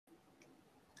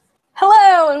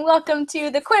Hello and welcome to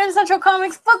the Quintessential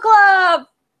Comics Book Club!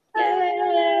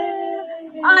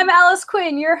 Yay! I'm Alice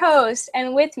Quinn, your host,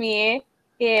 and with me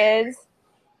is...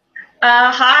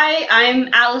 Hi, I'm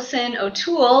Allison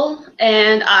O'Toole,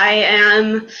 and I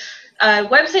am a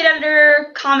website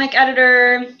editor, comic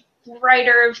editor,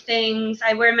 writer of things.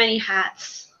 I wear many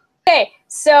hats. Okay,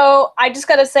 so I just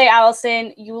gotta say,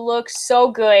 Allison, you look so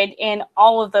good in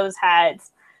all of those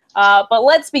hats. But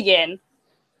let's begin.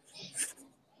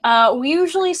 We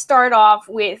usually start off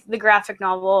with the graphic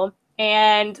novel,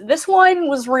 and this one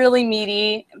was really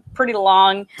meaty, pretty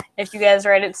long, if you guys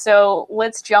read it, so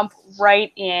let's jump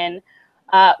right in.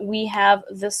 We have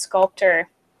The Sculptor,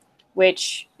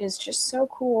 which is just so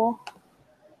cool.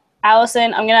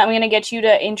 Allison, I'm gonna get you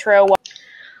to intro.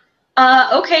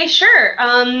 Okay, sure.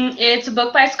 It's a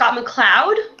book by Scott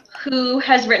McCloud, who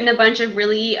has written a bunch of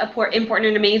really important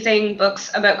and amazing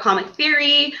books about comic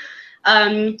theory.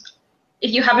 If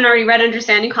you haven't already read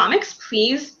Understanding Comics,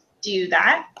 please do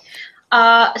that.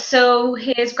 So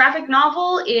his graphic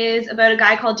novel is about a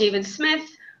guy called David Smith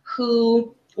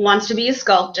who wants to be a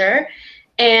sculptor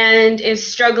and is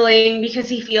struggling because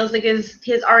he feels like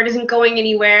his art isn't going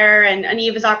anywhere, and any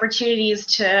of his opportunities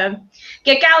to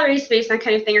get gallery space and that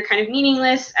kind of thing are kind of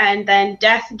meaningless. And then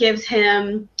death gives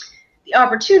him the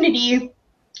opportunity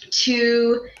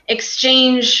to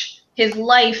exchange his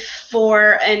life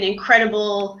for an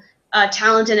incredible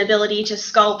talent and ability to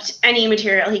sculpt any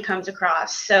material he comes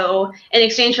across. So in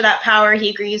exchange for that power,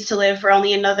 he agrees to live for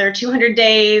only another 200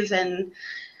 days, and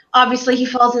obviously he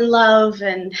falls in love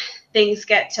and things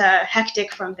get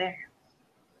hectic from there.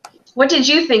 What did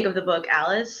you think of the book,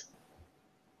 Alice?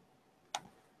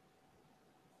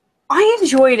 I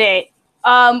enjoyed it,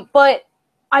 but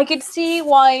I could see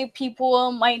why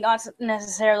people might not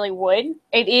necessarily would.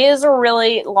 It is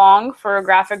really long for a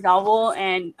graphic novel,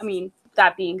 and I mean,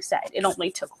 that being said, it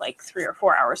only took like 3 or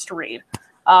 4 hours to read.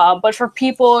 But for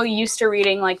people used to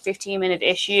reading like 15-minute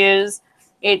issues,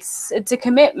 it's a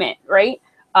commitment, right?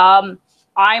 I'm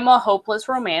a hopeless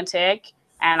romantic,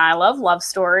 and I love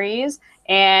stories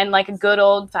and like a good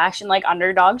old-fashioned like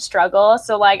underdog struggle.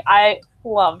 So like I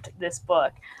loved this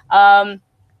book. I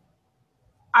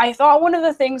thought one of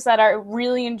the things that I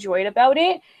really enjoyed about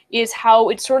it is how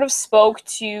it sort of spoke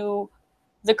to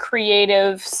the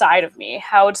creative side of me,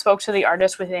 how it spoke to the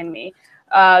artist within me.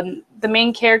 The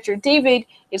main character, David,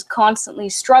 is constantly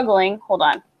struggling.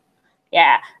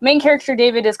 Main character,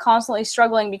 David, is constantly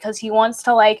struggling because he wants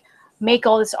to, like, make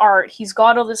all this art. He's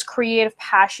got all this creative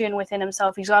passion within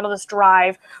himself. He's got all this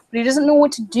drive, but he doesn't know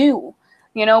what to do.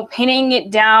 You know, pinning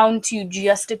it down to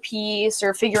just a piece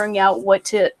or figuring out what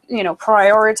to,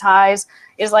 prioritize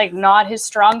is, like, not his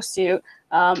strong suit.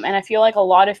 And I feel like a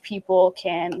lot of people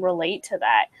can relate to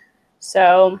that.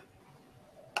 So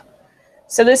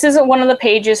this is one of the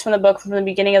pages from the book, from the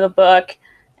beginning of the book,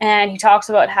 and he talks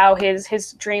about how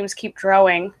his dreams keep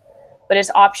growing, but his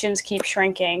options keep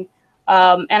shrinking.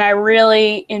 And I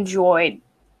really enjoyed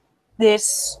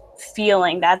this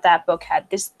feeling that book had,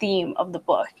 this theme of the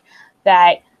book,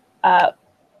 that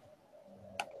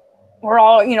we're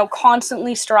all,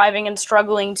 constantly striving and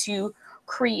struggling to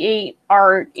create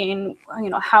art in,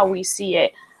 how we see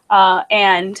it,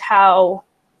 and how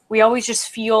we always just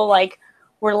feel like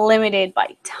we're limited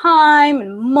by time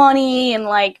and money and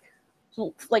like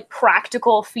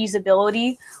practical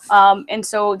feasibility. And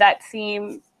so that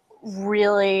theme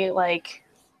really like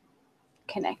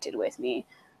connected with me.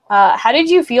 How did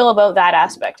you feel about that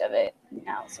aspect of it,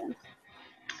 Allison?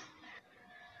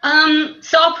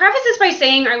 So I'll preface this by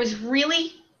saying I was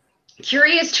really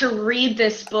curious to read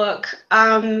this book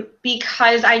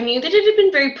because I knew that it had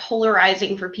been very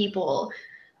polarizing for people.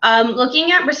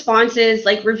 Looking at responses,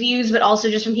 like reviews, but also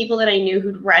just from people that I knew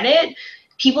who'd read it,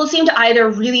 people seemed to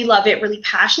either really love it really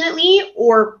passionately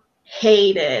or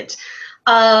hate it.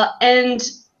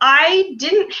 And I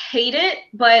didn't hate it,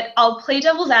 but I'll play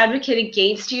devil's advocate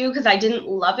against you because I didn't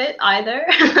love it either.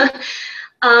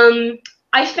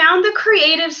 I found the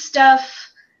creative stuff,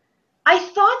 I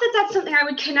thought that that's something I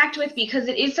would connect with because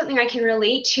it is something I can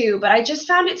relate to, but I just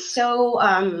found it so,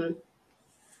 I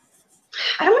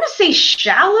don't want to say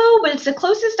shallow, but it's the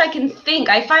closest I can think.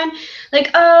 I find like,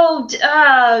 art,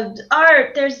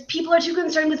 people are too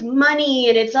concerned with money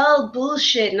and it's all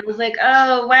bullshit. And I was like,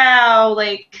 oh, wow,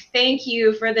 like, thank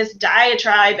you for this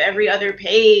diatribe every other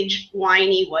page,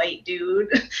 whiny white dude.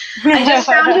 I just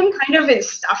found him kind of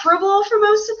insufferable for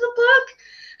most of the book.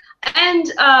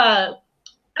 And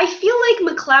I feel like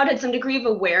McCloud had some degree of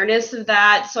awareness of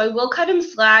that, so I will cut him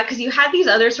slack because you had these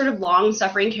other sort of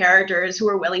long-suffering characters who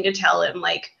were willing to tell him,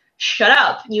 like, shut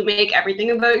up. You make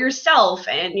everything about yourself,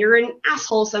 and you're an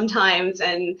asshole sometimes.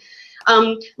 And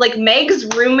like Meg's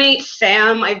roommate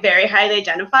Sam, I very highly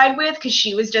identified with, because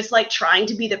she was just like trying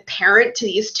to be the parent to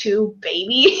these two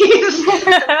babies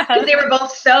because they were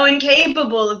both so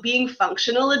incapable of being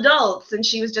functional adults. And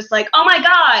she was just like, oh my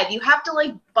god, you have to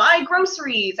like buy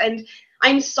groceries, and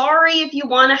I'm sorry if you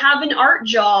want to have an art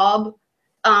job.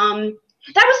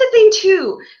 That was the thing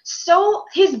too. So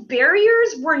his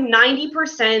barriers were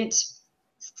 90%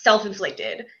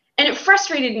 self-inflicted. And it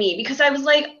frustrated me because I was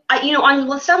like,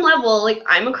 on some level, like,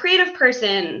 I'm a creative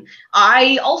person.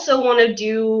 I also want to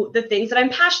do the things that I'm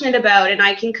passionate about. And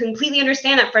I can completely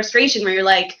understand that frustration where you're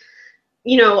like,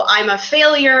 I'm a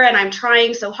failure and I'm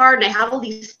trying so hard and I have all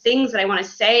these things that I want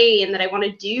to say and that I want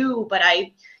to do, but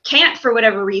I can't for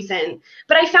whatever reason.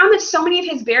 But I found that so many of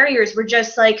his barriers were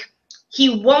just like,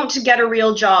 he won't get a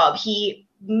real job. He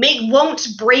won't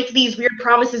break these weird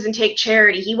promises and take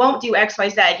charity. He won't do X, Y,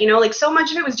 Z. Like, so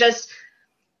much of it was just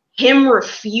him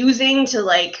refusing to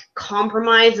like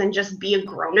compromise and just be a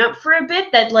grown-up for a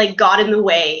bit that like got in the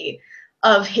way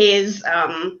of his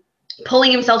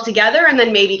pulling himself together and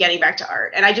then maybe getting back to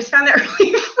art. And I just found that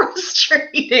really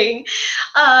frustrating,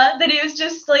 that it was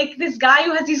just like this guy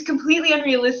who has these completely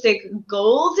unrealistic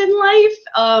goals in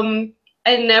life,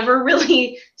 and never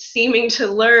really seeming to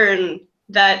learn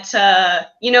that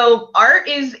art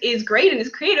is great and is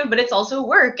creative, but it's also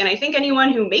work. And I think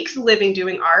anyone who makes a living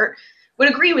doing art would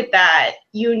agree with that.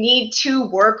 You need to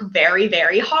work very,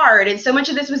 very hard. And so much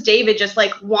of this was David just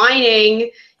like whining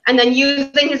and then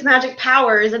using his magic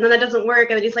powers, and then that doesn't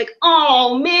work, and then he's like,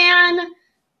 oh man,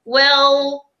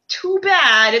 well, too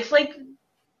bad. It's like,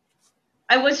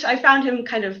 I found him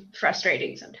kind of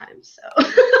frustrating sometimes, so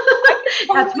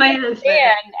that's my answer.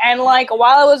 And like,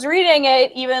 while I was reading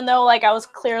it, even though like I was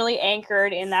clearly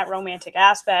anchored in that romantic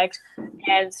aspect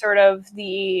and sort of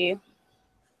the,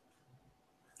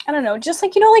 I don't know, just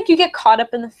like, like you get caught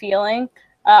up in the feeling.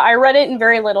 I read it in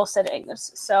very little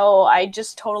sittings, so I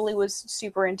just totally was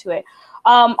super into it.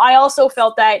 I also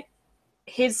felt that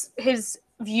his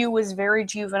view was very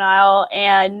juvenile,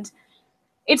 and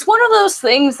it's one of those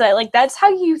things that like that's how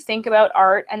you think about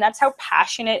art, and that's how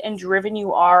passionate and driven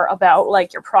you are about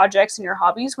like your projects and your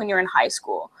hobbies when you're in high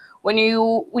school. When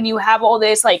you have all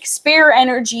this like spare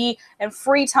energy and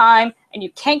free time, and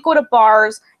you can't go to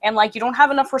bars, and like you don't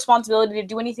have enough responsibility to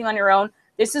do anything on your own.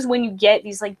 This is when you get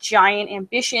these like giant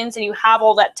ambitions, and you have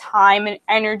all that time and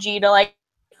energy to like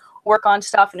work on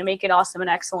stuff and to make it awesome and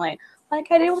excellent,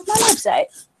 like I did with my website.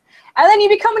 And then you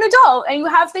become an adult and you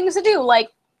have things to do, like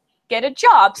get a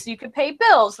job so you can pay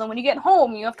bills. And then when you get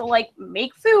home, you have to like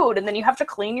make food, and then you have to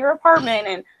clean your apartment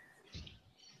and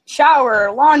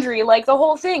shower, laundry, like the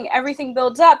whole thing. Everything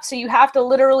builds up, so you have to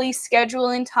literally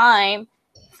schedule in time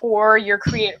for your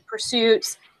creative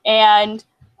pursuits. And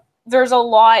there's a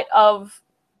lot of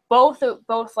both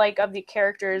like of the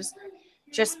characters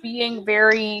just being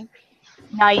very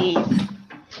naive.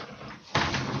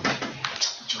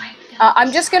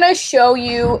 I'm just gonna show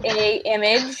you a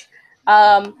image,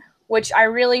 which I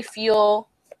really feel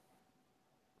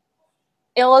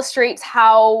illustrates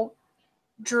how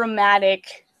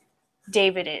dramatic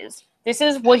David is. This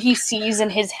is what he sees in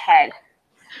his head,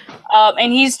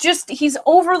 and he's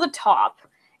over the top.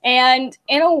 And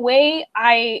in a way,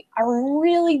 I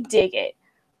really dig it,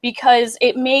 because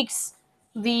it makes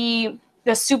the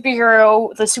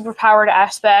superhero, the superpowered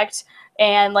aspect,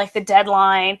 and like the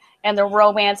deadline and the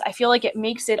romance, I feel like it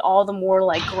makes it all the more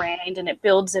like grand, and it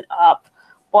builds it up.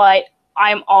 But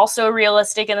I'm also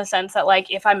realistic in the sense that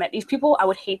like if I met these people, I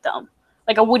would hate them.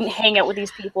 Like I wouldn't hang out with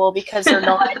these people because they're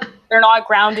not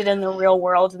grounded in the real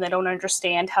world, and they don't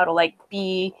understand how to like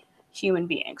be human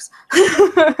beings.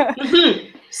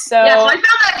 Mm-hmm. So I found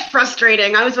that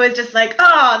frustrating. I was always just like,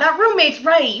 oh, that roommate's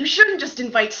right. You shouldn't just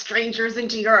invite strangers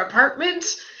into your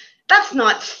apartment. That's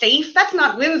not safe. That's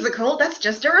not whimsical. That's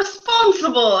just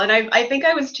irresponsible. And I think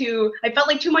I felt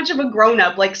like too much of a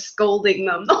grown-up, like scolding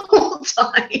them the whole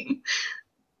time.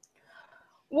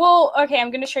 Well, okay,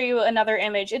 I'm going to show you another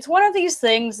image. It's one of these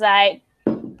things that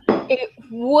it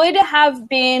would have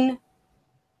been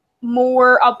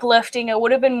more uplifting, it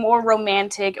would have been more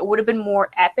romantic, it would have been more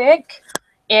epic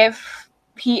if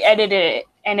he edited it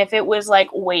and if it was like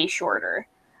way shorter.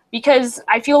 Because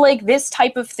I feel like this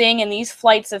type of thing and these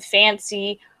flights of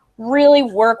fancy really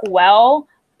work well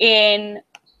in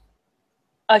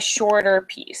a shorter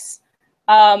piece.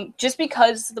 Just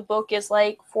because the book is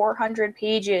like 400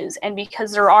 pages, and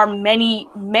because there are many,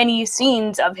 many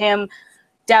scenes of him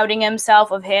doubting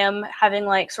himself, of him having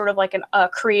like sort of like a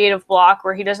creative block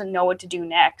where he doesn't know what to do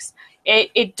next.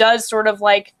 It does sort of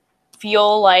like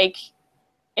feel like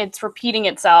it's repeating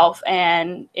itself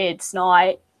and it's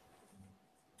not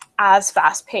as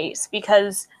fast paced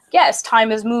because yes,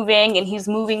 time is moving and he's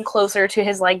moving closer to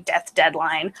his like death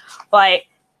deadline, but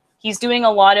he's doing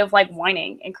a lot of like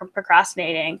whining and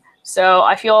procrastinating. So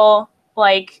I feel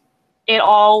like it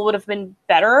all would have been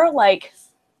better like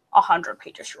 100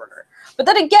 pages shorter. But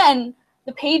then again,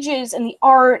 the pages and the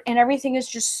art and everything is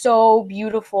just so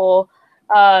beautiful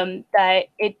that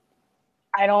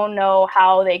I don't know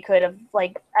how they could have,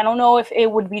 like, I don't know if it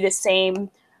would be the same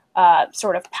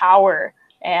sort of power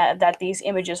that these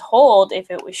images hold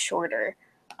if it was shorter.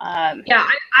 Yeah,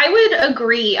 I would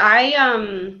agree.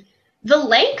 The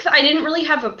length I didn't really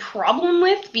have a problem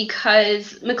with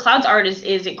because McCloud's art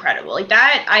is incredible. Like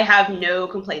that, I have no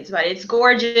complaints about it. It's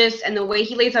gorgeous, and the way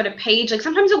he lays out a page, like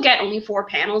sometimes you'll get only 4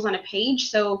 panels on a page,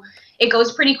 so it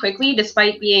goes pretty quickly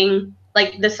despite being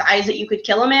like the size that you could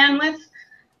kill a man with.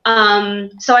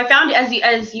 So I found,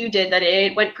 as you did, that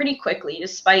it went pretty quickly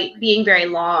despite being very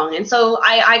long. And so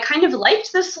I kind of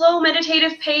liked the slow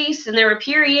meditative pace, and there were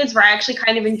periods where I actually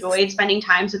kind of enjoyed spending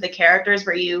times with the characters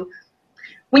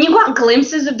when you got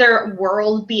glimpses of their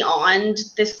world beyond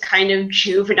this kind of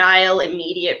juvenile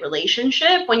immediate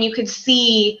relationship, when you could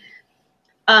see,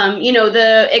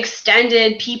 the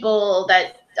extended people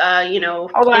that,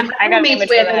 roommates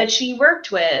with and that she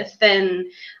worked with, and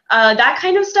that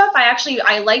kind of stuff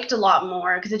I liked a lot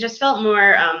more because it just felt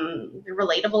more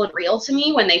relatable and real to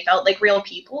me when they felt like real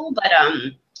people. But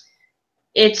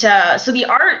so the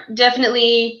art,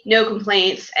 definitely no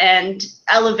complaints, and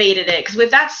elevated it, because with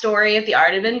that story, if the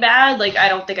art had been bad, like I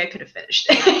don't think I could have finished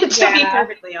it, to be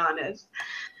perfectly honest.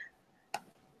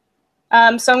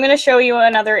 So I'm going to show you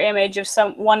another image of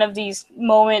one of these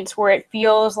moments where it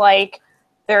feels like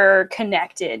they're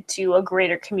connected to a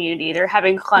greater community. They're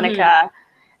having Hanukkah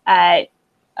at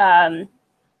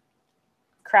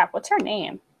what's her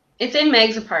name? It's in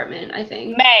Meg's apartment, I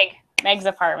think. Meg's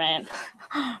apartment.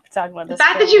 Talking about the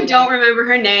fact that you don't remember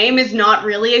her name is not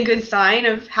really a good sign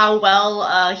of how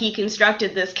well he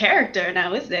constructed this character,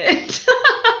 now is it?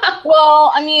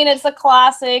 Well, I mean, it's a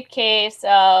classic case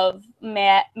of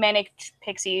manic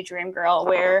pixie dream girl,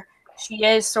 where she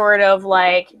is sort of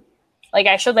like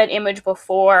I showed that image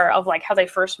before of like how they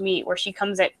first meet, where she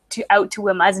comes out to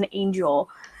him as an angel,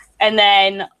 and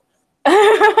then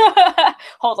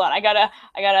hold on, I gotta,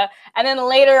 and then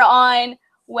later on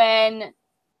when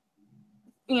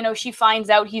she finds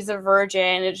out he's a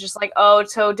virgin, it's just like, oh,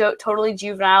 so totally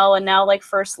juvenile, and now like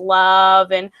first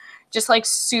love, and just like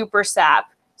super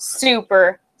sap.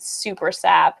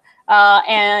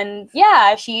 And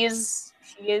yeah, she is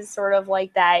sort of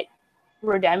like that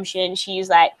redemption. She's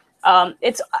that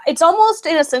it's almost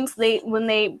in a sense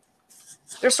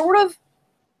they're sort of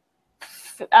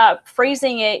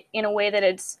phrasing it in a way that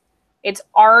it's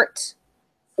art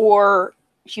or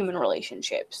human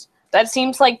relationships. That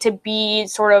seems like to be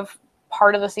sort of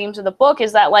part of the themes of the book,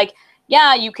 is that like,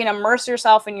 yeah, you can immerse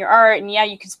yourself in your art, and yeah,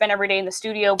 you can spend every day in the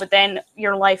studio, but then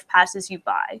your life passes you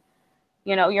by.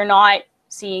 You're not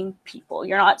seeing people,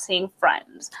 you're not seeing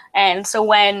friends. And so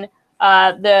when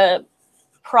the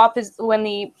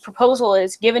proposal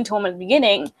is given to him at the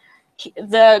beginning,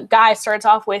 the guy starts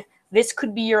off with, this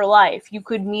could be your life. You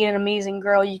could meet an amazing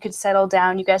girl. You could settle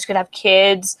down. You guys could have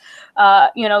kids.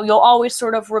 You'll always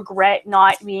sort of regret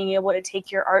not being able to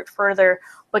take your art further,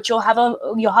 but you'll have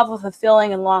a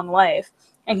fulfilling and long life.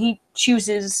 And he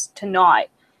chooses to not.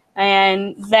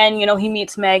 And then, he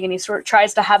meets Meg, and he sort of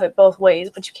tries to have it both ways,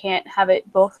 but you can't have it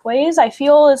both ways, I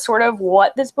feel, is sort of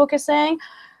what this book is saying.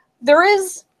 There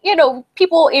is,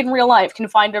 people in real life can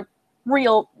find a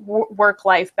real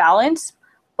work-life balance,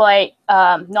 but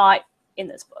not in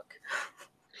this book.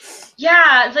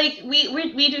 Yeah, like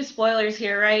we do spoilers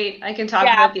here, right? I can talk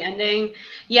about the ending.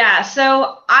 Yeah,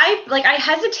 so I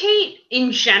hesitate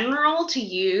in general to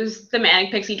use the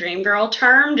manic pixie dream girl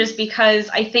term, just because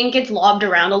I think it's lobbed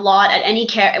around a lot at any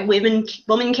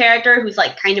woman character who's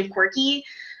like kind of quirky.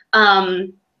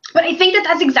 But I think that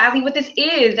that's exactly what this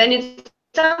is, and it's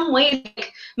some ways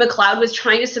like McCloud was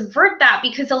trying to subvert that,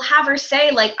 because he'll have her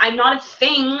say like, I'm not a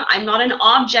thing, I'm not an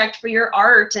object for your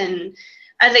art, and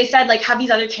as I said, like have these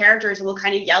other characters who will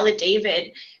kind of yell at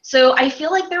David. So I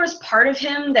feel like there was part of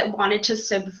him that wanted to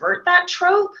subvert that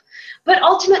trope, but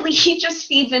ultimately he just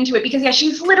feeds into it, because yeah,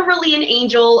 she's literally an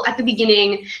angel at the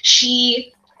beginning.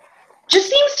 She just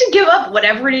seems to give up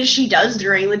whatever it is she does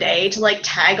during the day to like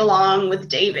tag along with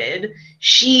David.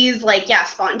 She's like, yeah,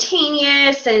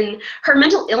 spontaneous, and her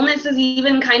mental illness is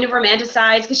even kind of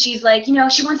romanticized because she's like, you know,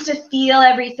 she wants to feel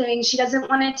everything. She doesn't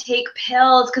want to take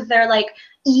pills because they're like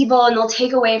evil and they'll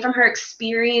take away from her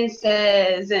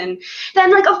experiences. And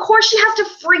then like, of course she has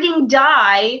to frigging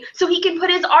die so he can put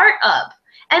his art up.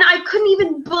 And I couldn't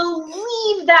even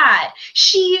believe that.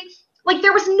 Like,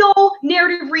 there was no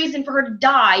narrative reason for her to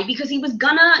die because he was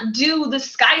gonna do the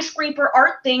skyscraper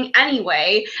art thing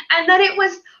anyway. And then it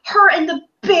was her and the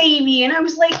baby. And I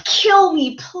was like, kill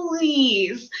me,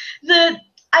 please. The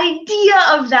idea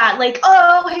of that, like,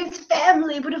 oh, his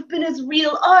family would have been his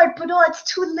real art, but oh,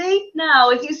 it's too late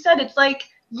now. As you said, it's like,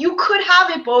 you could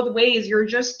have it both ways. You're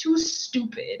just too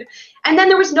stupid. And then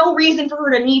there was no reason for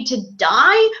her to need to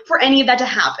die for any of that to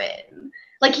happen.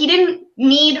 Like, he didn't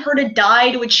need her to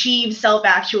die to achieve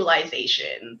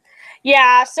self-actualization.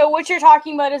 Yeah, so what you're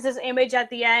talking about is this image at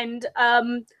the end.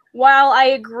 While I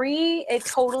agree, it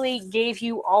totally gave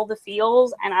you all the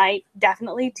feels, and I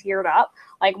definitely teared up,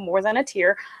 like more than a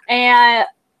tear. And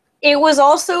it was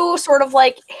also sort of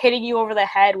like hitting you over the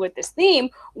head with this theme,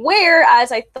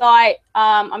 whereas I thought,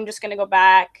 I'm just going to go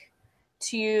back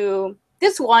to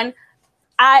this one.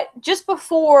 Just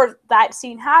before that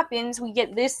scene happens, we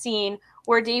get this scene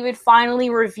where David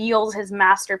finally reveals his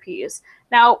masterpiece.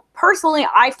 Now, personally,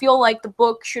 I feel like the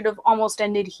book should have almost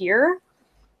ended here.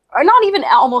 Or not even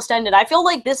almost ended. I feel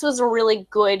like this was a really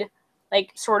good,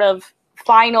 like, sort of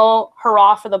final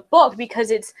hurrah for the book because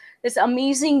it's this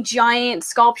amazing giant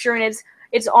sculpture and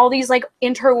it's all these, like,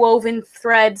 interwoven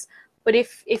threads. But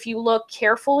if you look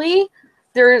carefully,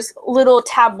 there's little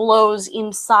tableaus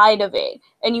inside of it,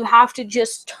 and you have to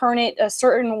just turn it a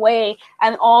certain way,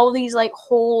 and all these like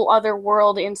whole other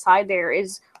world inside there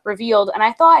is revealed. And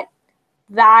I thought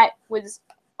that was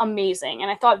amazing, and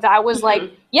I thought that was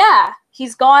like, yeah,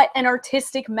 he's got an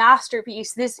artistic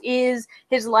masterpiece. This is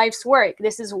his life's work.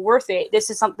 This is worth it. This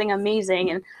is something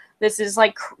amazing, and this is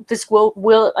like, this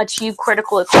will achieve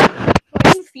critical acclaim.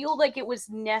 I didn't feel like it was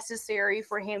necessary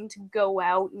for him to go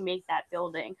out and make that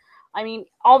building. I mean,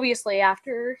 obviously,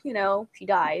 after, you know, she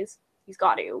dies, he's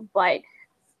got to. But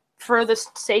for the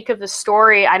sake of the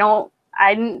story, I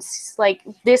didn't, like,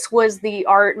 this was the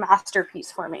art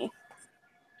masterpiece for me.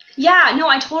 Yeah, no,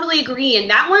 I totally agree. And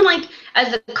that one, like,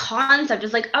 as a concept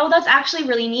is like, oh, that's actually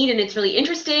really neat and it's really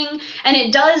interesting. And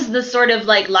it does the sort of,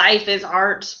 like, life is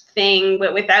art thing,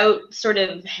 but without sort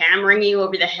of hammering you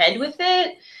over the head with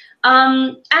it.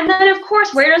 And then, of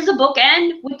course, where does the book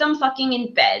end? With them fucking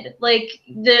in bed. Like,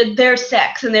 their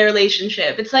sex and their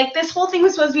relationship. It's like, this whole thing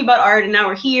was supposed to be about art, and now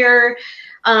we're here.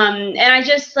 And I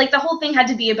just, like, the whole thing had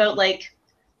to be about, like,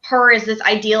 her as this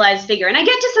idealized figure. And I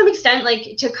get to some extent,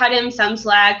 like, to cut him some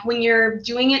slack, when you're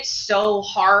doing it so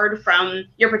hard from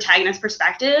your protagonist's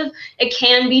perspective, it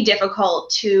can be difficult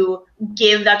to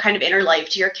give that kind of inner life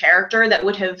to your character that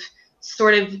would have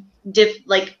sort of,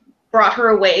 brought her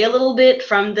away a little bit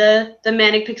from the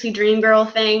manic pixie dream girl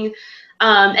thing.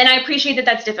 And I appreciate that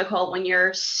that's difficult when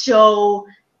you're so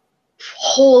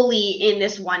wholly in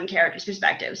this one character's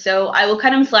perspective. So I will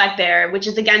cut him slack there, which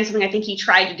is, again, something I think he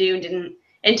tried to do and didn't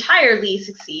entirely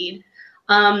succeed.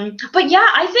 But yeah,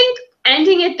 I think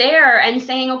ending it there and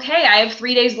saying, okay, I have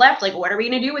 3 days left, like, what are we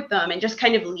going to do with them? And just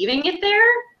kind of leaving it there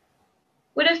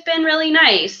would have been really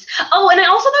nice. Oh, and I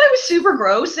also thought it was super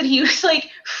gross that he was, like,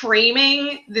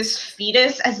 framing this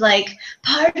fetus as, like,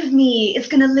 part of me is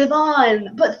gonna live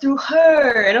on, but through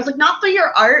her. And I was like, not through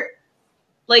your art,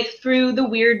 like, through the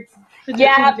weird, through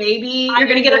the baby. You're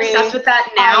gonna get obsessed with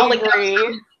that now. Like,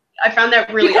 I found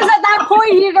that really because at that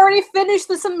point he had already finished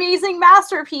this amazing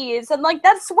masterpiece, and, like,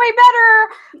 that's way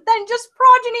better than just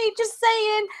progeny. Just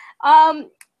saying.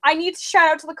 I need to shout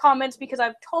out to the comments because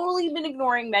I've totally been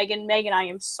ignoring Megan. Megan, I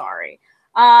am sorry.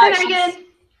 Hi, Megan.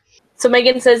 So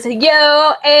Megan says,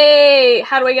 yo, hey,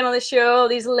 how do I get on the show?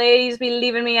 These ladies be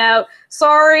leaving me out.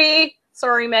 Sorry,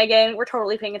 Megan. We're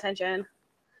totally paying attention.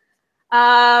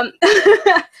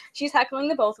 She's heckling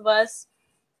the both of us.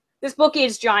 This book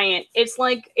is giant. It's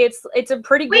like, it's a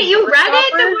pretty good. Wait, you read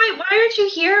it? Then why aren't you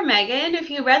here, Megan,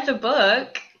 if you read the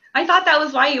book? I thought that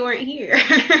was why you weren't here.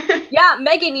 Yeah,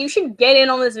 Megan, you should get in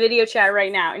on this video chat right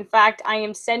now. In fact, I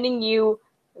am sending you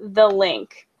the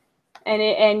link,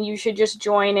 and you should just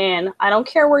join in. I don't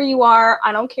care where you are.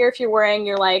 I don't care if you're wearing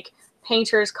your, like,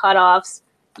 painter's cutoffs.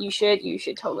 You should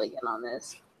totally get on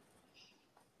this.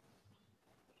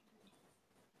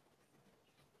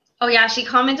 Oh yeah, she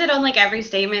commented on, like, every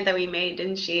statement that we made,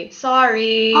 didn't she?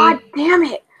 Sorry. God damn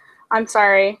it. I'm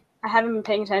sorry. I haven't been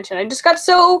paying attention. I just got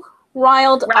so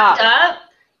riled up.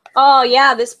 Oh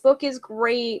yeah, this book is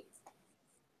great.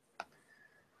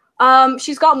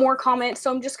 She's got more comments,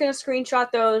 so I'm just going to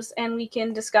screenshot those and we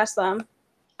can discuss them.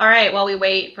 All right, while we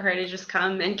wait for her to just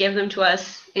come and give them to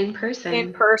us in person.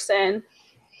 In person.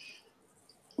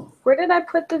 Where did I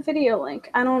put the video link?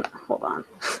 Hold on.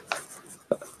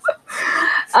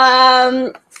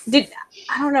 I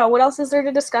don't know. What else is there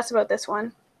to discuss about this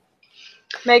one?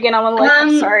 Megan, I'm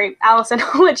gonna sorry, Allison,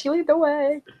 I'll let you lead the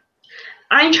way.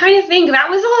 I'm trying to think. That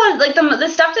was a lot. Like the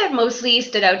stuff that mostly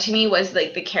stood out to me was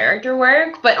like the character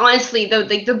work. But honestly,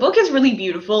 the book is really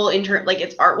beautiful in like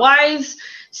its art wise.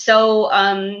 So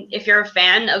if you're a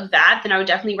fan of that, then I would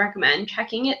definitely recommend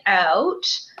checking it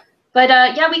out. But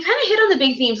yeah, we kind of hit on the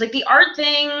big themes, like the art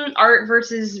thing, art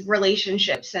versus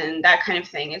relationships, and that kind of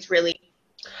thing. It's really.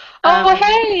 Oh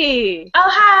hey! Oh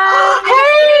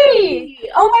hi! Hey!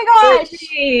 Oh my gosh!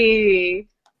 Hey.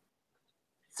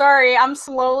 Sorry, I'm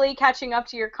slowly catching up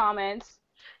to your comments.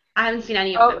 I haven't seen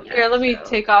any of them yet. Here, let me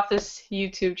take off this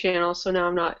YouTube channel so now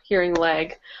I'm not hearing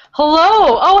lag.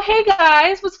 Hello! Oh, hey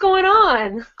guys! What's going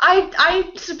on?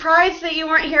 I'm surprised that you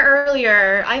weren't here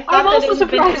earlier. I'm also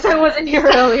surprised I wasn't here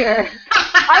earlier.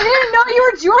 I didn't know you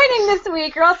were joining this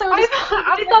week, or else I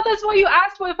thought that's why you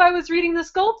asked if I was reading the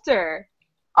Sculptor.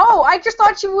 Oh, I just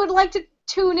thought you would like to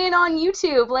tune in on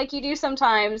YouTube like you do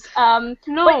sometimes.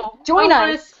 No. Join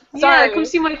us. Sorry. Yeah, come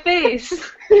see my face.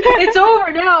 It's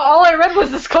over now. All I read was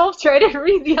the Sculptor. I didn't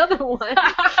read the other one.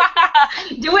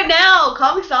 Do it now.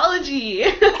 Comicsology.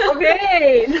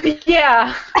 Okay.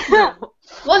 Yeah.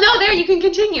 Well, no, there, you can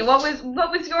continue. What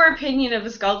was your opinion of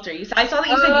the Sculptor? I saw that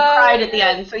you said you cried at the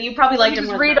end, so you probably liked it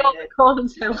more. Read all the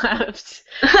comments I left.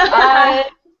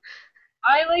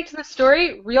 I liked the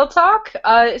story. Real talk.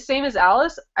 Same as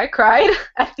Alice. I cried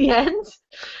at the end.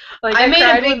 Like I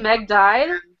cried when Meg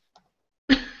died.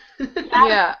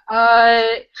 Yeah.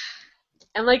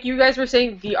 And like you guys were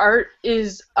saying, the art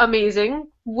is amazing,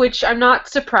 which I'm not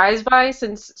surprised by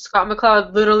since Scott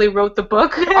McCloud literally wrote the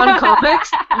book on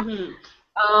comics.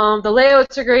 Mm-hmm. The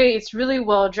layouts are great. It's really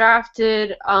well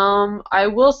drafted. I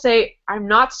will say I'm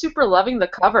not super loving the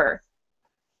cover.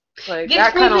 Like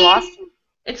that kind of lost me.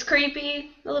 It's creepy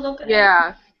a little bit.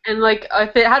 Yeah, and like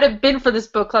if it hadn't been for this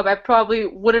book club, I probably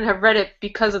wouldn't have read it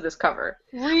because of this cover.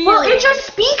 Really? Well, it just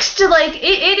speaks to like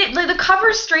like the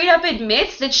cover straight up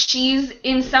admits that she's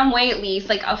in some way at least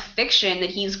like a fiction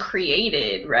that he's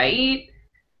created, right?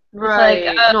 Right.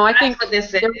 Like, no, I think there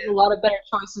was a lot of better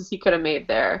choices he could have made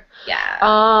there. Yeah.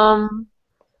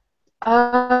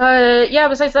 Yeah.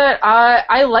 Besides that,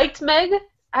 I liked Meg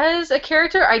as a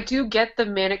character. I do get the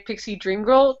manic pixie dream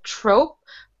girl trope.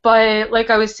 But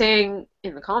like I was saying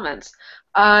in the comments,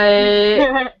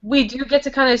 we do get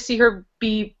to kind of see her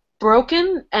be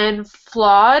broken and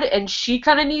flawed, and she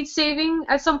kind of needs saving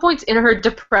at some points in her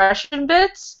depression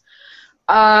bits.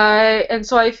 And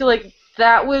so I feel like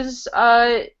that was,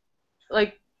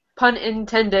 like, pun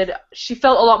intended, she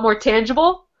felt a lot more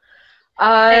tangible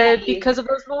because of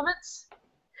those moments.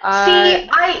 See,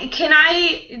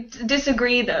 I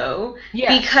disagree though,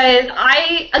 because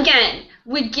I again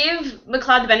would give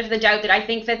McCloud the benefit of the doubt that I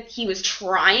think that he was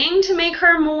trying to make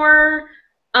her more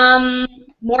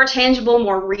tangible,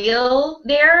 more real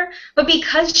there, but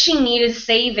because she needed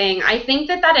saving, I think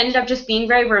that ended up just being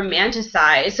very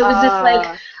romanticized. So it was this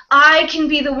like, I can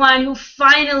be the one who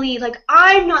finally, like,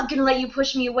 I'm not going to let you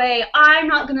push me away. I'm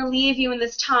not going to leave you in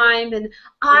this time, and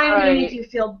I'm going to make you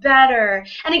feel better.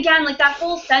 And again, like, that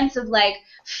whole sense of, like,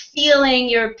 feeling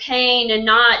your pain and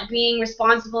not being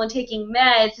responsible and taking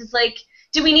meds is, like,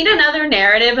 do we need another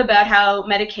narrative about how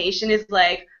medication is,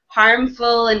 like,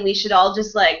 harmful and we should all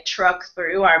just, like, truck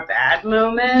through our bad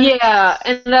moments? Yeah,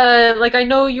 and, like, I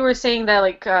know you were saying that,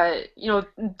 like, you know,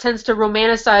 tends to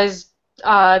romanticize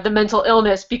the mental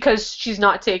illness because she's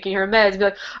not taking her meds. Be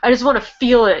like, I just want to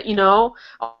feel it, you know?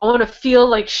 I want to feel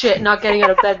like shit not getting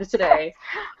out of bed today.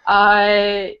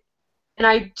 And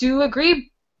I do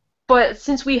agree, but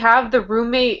since we have the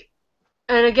roommate,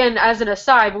 and again, as an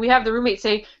aside, but we have the roommate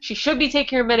saying she should be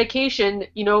taking her medication,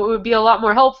 you know, it would be a lot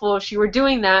more helpful if she were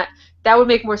doing that. That would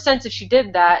make more sense if she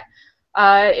did that.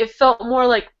 It felt more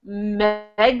like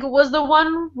Meg was the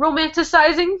one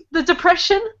romanticizing the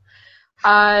depression.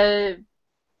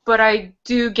 But I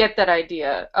do get that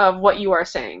idea of what you are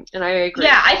saying, and I agree.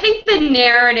 Yeah, I think the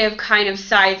narrative kind of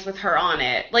sides with her on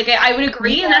it. Like, I would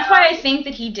agree, and that's why I think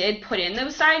that he did put in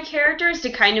those side characters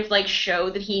to kind of, like, show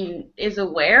that he is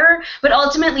aware, but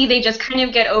ultimately they just kind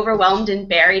of get overwhelmed and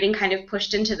buried and kind of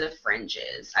pushed into the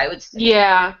fringes, I would say.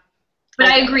 Yeah. But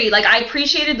I agree, like, I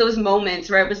appreciated those moments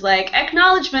where it was, like,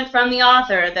 acknowledgement from the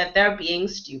author that they're being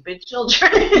stupid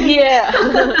children.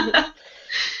 Yeah.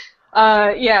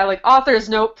 Yeah, like, author's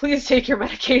note, please take your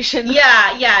medication.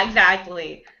 Yeah,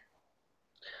 exactly.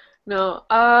 No.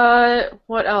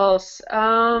 What else?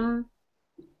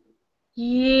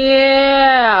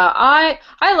 Yeah,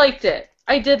 I liked it.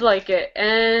 I did like it,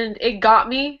 and it got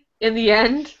me in the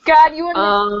end. Got you in the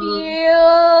Um,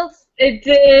 fields. it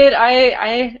did.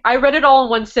 I read it all in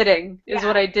one sitting, is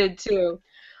what Yeah. I did too.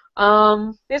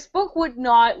 Um, This book would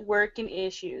not work in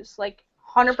issues. Like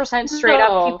 100% straight up,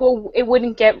 no. people it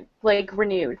wouldn't get like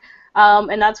renewed.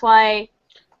 And that's why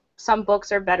some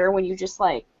books are better when you just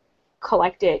like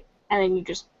collect it and then you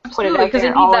just put it Absolutely, out because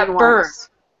there it need all at that burn. once.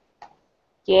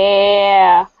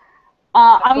 Yeah.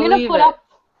 I I'm gonna believe put it. up.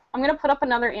 I'm gonna put up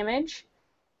another image.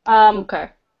 Um, Okay.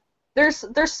 there's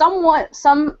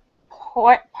some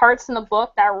parts in the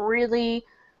book that really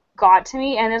got to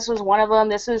me, and this was one of them.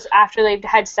 This was after they've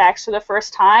had sex for the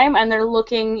first time, and they're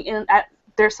looking at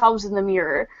themselves in the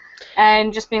mirror,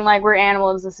 and just being like, "We're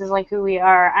animals. This is like who we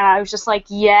are." And I was just like,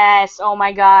 "Yes, oh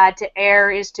my God, to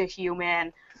err is to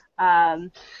human."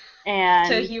 Um, To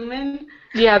and human.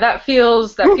 Yeah, that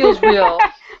feels real.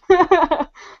 And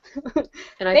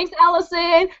Thanks,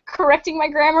 Allison, correcting my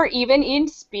grammar even in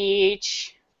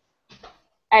speech.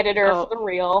 Editor for the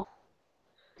real.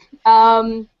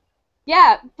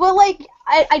 Yeah, but like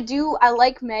I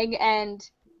like Meg, and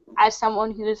as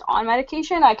someone who's on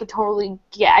medication, I totally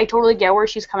get where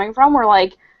she's coming from, where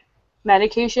like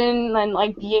medication and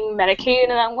like being medicated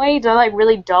in that way that like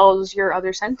really dulls your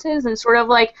other senses, and sort of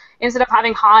like instead of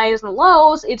having highs and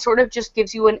lows, it sort of just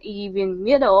gives you an even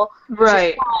middle, which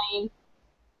right. is fine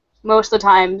most of the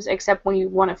times, except when you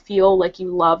want to feel like you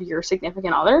love your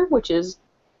significant other, which is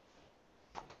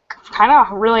kind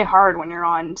of really hard when you're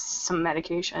on some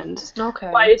medications.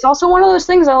 Okay. But it's also one of those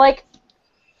things that, like,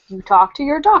 you talk to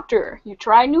your doctor, you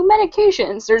try new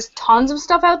medications. There's tons of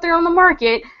stuff out there on the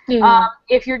market. Yeah.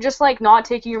 If you're just, like, not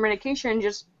taking your medication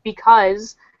just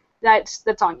because,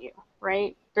 that's on you,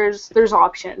 right? There's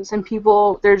options, and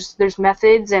people, there's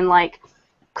methods and, like,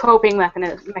 coping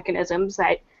mechanisms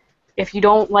that if you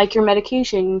don't like your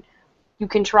medication, you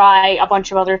can try a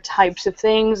bunch of other types of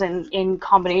things and in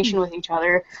combination with each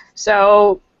other.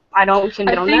 So I don't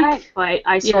condone that, but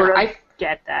I sort of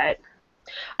get that.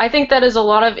 I think that is a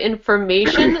lot of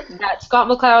information that Scott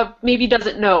McCloud maybe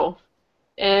doesn't know.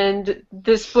 And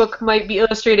this book might be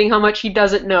illustrating how much he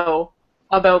doesn't know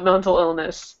about mental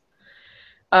illness.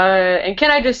 And can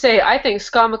I just say, I think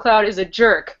Scott McCloud is a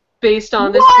jerk based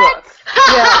on this book.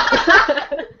 Yeah.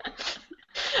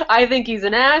 I think he's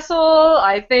an asshole.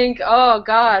 I think, oh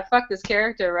God, fuck this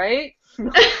character, right?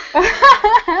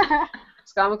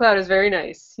 Scott McCloud is very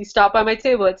nice. He stopped by my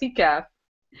table at TCAF.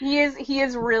 He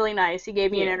is really nice. He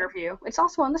gave me an interview. It's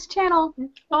also on this channel.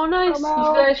 Oh, nice. You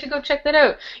guys should go check that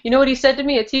out. You know what he said to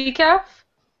me at TCAF?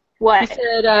 What?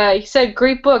 He said,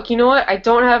 great book. You know what? I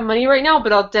don't have money right now,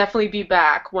 but I'll definitely be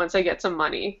back once I get some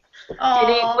money.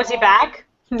 Was he back?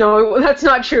 No, that's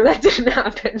not true. That didn't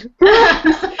happen.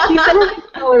 He said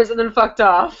 $100 and then fucked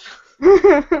off. He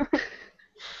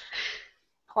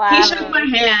shook my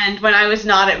hand when I was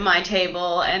not at my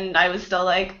table, and I was still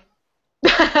like,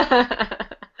 I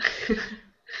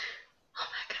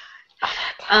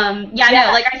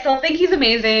still think he's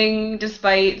amazing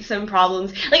despite some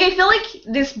problems. Like, I feel like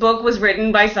this book was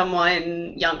written by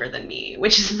someone younger than me,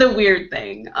 which is the weird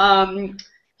thing.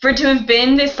 For it to have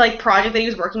been this, like, project that he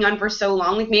was working on for so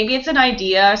long, like, maybe it's an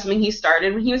idea, something he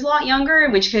started when he was a lot younger,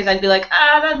 in which case I'd be like,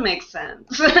 that makes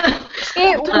sense.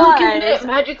 It was. How can it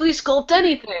magically sculpt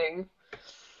anything?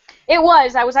 It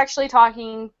was. I was actually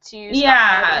talking to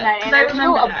Scott in that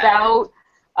interview about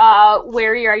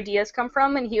where your ideas come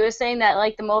from, and he was saying that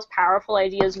like the most powerful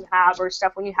ideas you have are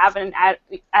stuff when you have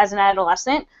as an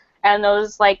adolescent, and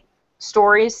those like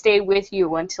stories stay with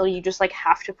you until you just like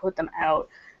have to put them out.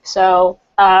 So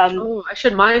I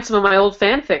should mine some of my old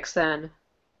fanfics then.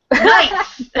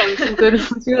 Nice. Some good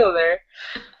material there.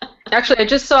 Actually, I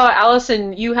just saw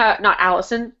Allison.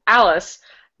 Alice.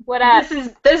 What up?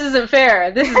 This isn't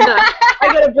fair. This is not.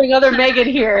 I gotta bring other Megan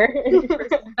here for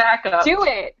some backup. Do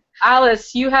it.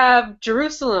 Alice, you have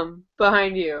Jerusalem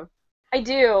behind you. I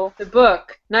do. The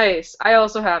book. Nice. I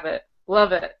also have it.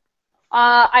 Love it.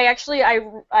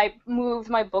 I moved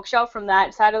my bookshelf from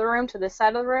that side of the room to this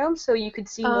side of the room so you could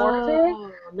see more of it.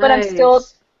 Nice. But I'm still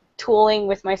tooling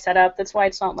with my setup. That's why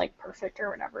it's not like perfect or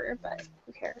whatever, but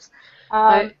who cares?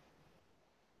 My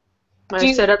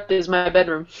setup is my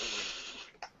bedroom.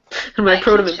 And my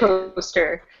Protoman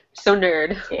poster. So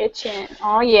nerd. Kitchen.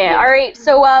 Oh, yeah. All right.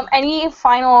 So, any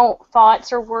final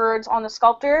thoughts or words on the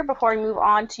Sculptor before we move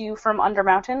on to From Under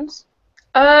Mountains?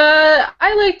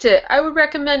 I liked it. I would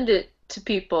recommend it to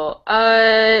people.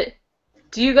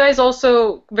 Do you guys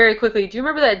also, very quickly, do you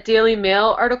remember that Daily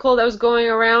Mail article that was going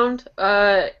around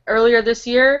earlier this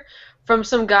year from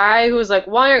some guy who was like,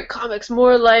 "Why aren't comics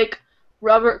more like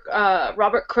Robert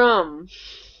Crumb?"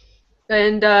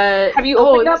 And Have you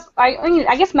opened up? I mean,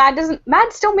 I guess Mad doesn't.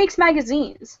 Mad still makes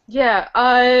magazines. Yeah,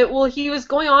 well, he was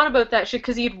going on about that shit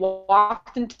because he'd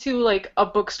walked into, like, a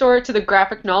bookstore to the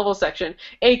graphic novel section,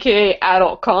 aka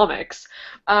adult comics,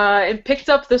 and picked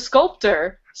up the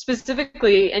Sculptor,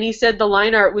 specifically, and he said the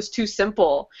line art was too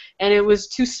simple, and it was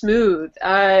too smooth,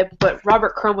 but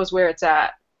Robert Crumb was where it's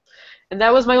at. And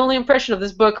that was my only impression of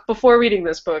this book before reading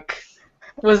this book,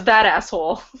 was that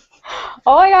asshole.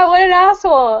 Oh my god, what an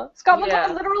asshole! Scott Yeah.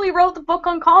 McCloud literally wrote the book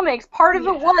on comics. Part of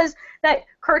it was that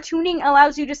cartooning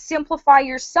allows you to simplify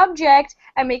your subject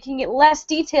and making it less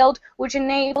detailed, which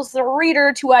enables the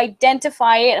reader to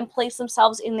identify it and place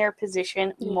themselves in their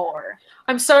position more.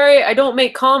 I'm sorry, I don't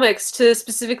make comics to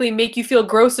specifically make you feel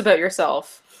gross about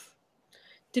yourself.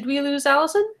 Did we lose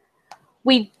Allison?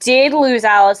 We did lose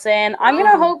Allison. I'm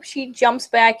gonna hope she jumps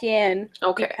back in.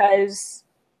 Okay. Because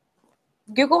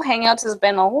Google Hangouts has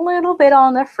been a little bit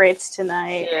on the fritz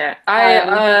tonight. Yeah,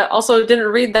 I also didn't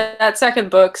read that second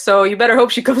book, so you better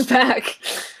hope she comes back.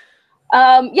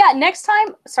 Yeah, next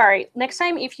time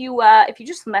if you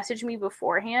just message me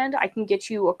beforehand, I can get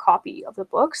you a copy of the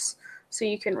books so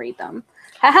you can read them.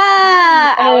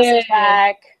 Haha! Allison's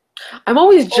back. I'm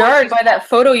always jarred by that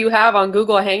photo you have on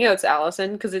Google Hangouts,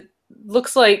 Allison, because it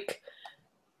looks like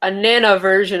a Nana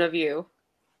version of you.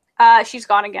 She's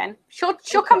gone again.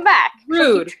 She'll come back.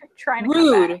 Rude. Trying to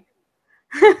Rude.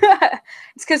 come back.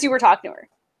 It's because you were talking to her.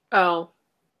 Oh.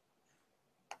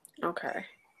 Okay.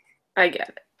 I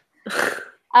get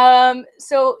it.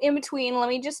 So in between, let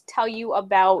me just tell you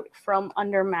about From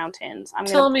Under Mountains.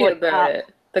 Tell me about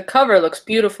it. The cover looks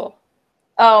beautiful.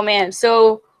 Oh man,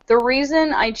 so the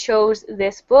reason I chose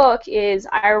this book is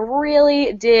I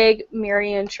really dig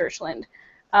Marian Churchland.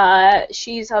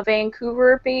 She's a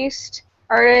Vancouver-based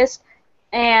artist,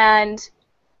 and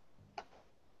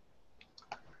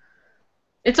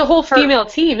it's a whole female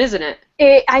team, isn't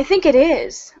it? I think it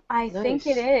is. I Nice. think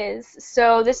it is.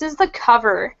 So this is the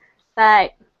cover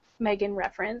that Megan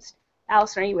referenced.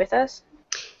 Allison, are you with us?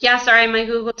 Yeah, sorry, my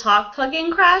Google Talk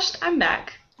plugin crashed. I'm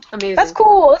back. Amazing. That's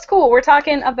cool. That's cool. We're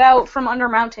talking about From Under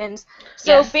Mountains.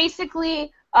 So Yes.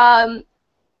 basically,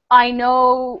 I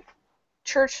know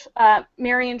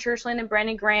Marian Churchland and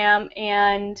Brandon Graham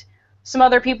and some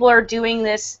other people are doing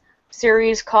this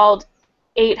series called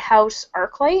 8 House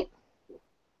Arclight.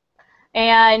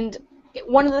 And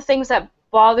one of the things that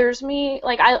bothers me,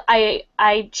 like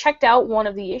I checked out one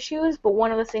of the issues, but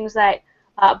one of the things that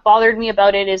bothered me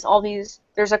about it is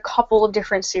there's a couple of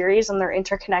different series and they're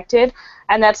interconnected,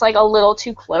 and that's like a little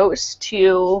too close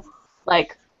to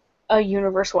like a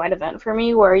universe-wide event for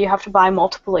me where you have to buy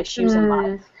multiple issues a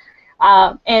month.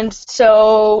 And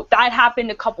so that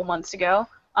happened a couple months ago.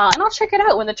 And I'll check it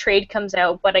out when the trade comes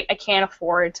out, but I can't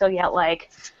afford to get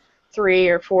like 3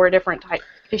 or 4 different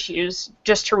issues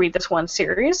just to read this one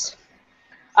series.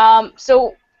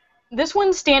 So this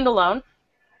one's standalone,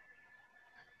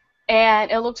 and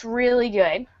it looks really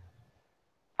good.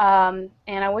 And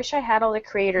I wish I had all the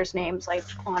creators' names like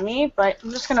on me, but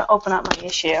I'm just gonna open up my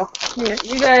issue. Yeah,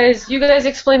 you guys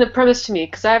explain the premise to me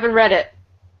because I haven't read it.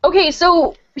 Okay,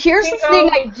 so here's the thing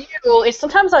I do is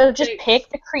sometimes I'll just pick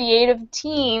the creative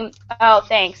team. Oh,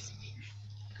 thanks.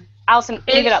 Allison,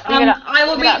 leave it up. Leave it up. I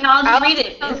will read. No, I'll just read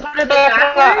it. Is it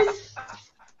backwards?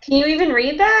 Can you even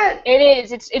read that? It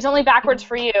is. It's only backwards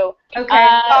for you. Okay.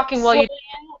 Talking while you.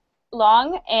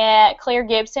 Sloane Leong and Claire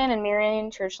Gibson and Marian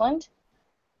Churchland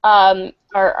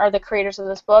are the creators of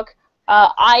this book.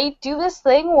 I do this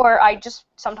thing where I just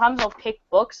sometimes I'll pick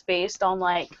books based on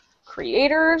like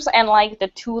creators and like the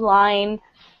 2-line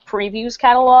previews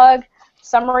catalog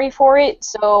summary for it.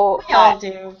 So We all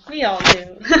do. We all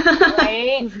do.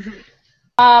 right.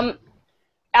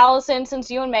 Allison,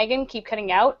 since you and Megan keep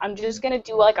cutting out, I'm just gonna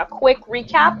do like a quick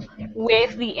recap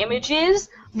with the images.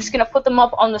 I'm just gonna put them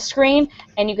up on the screen,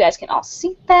 and you guys can all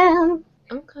see them.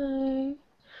 Okay.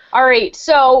 All right.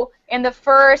 So in the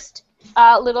first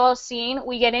little scene,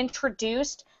 we get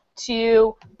introduced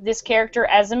to this character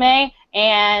Esme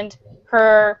and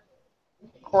her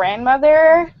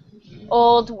grandmother,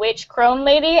 old witch crone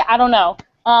lady. I don't know.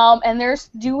 And they're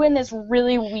doing this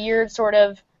really weird sort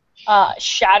of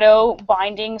shadow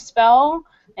binding spell,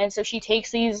 and so she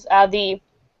takes these. The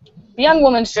young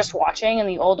woman's just watching, and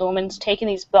the old woman's taking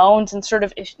these bones and sort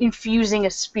of infusing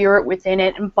a spirit within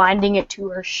it and binding it to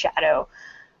her shadow.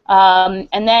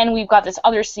 And then we've got this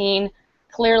other scene,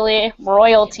 clearly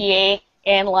royalty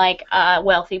in like a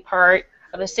wealthy part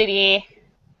of the city.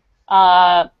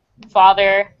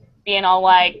 Father being all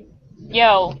like,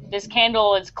 "Yo, this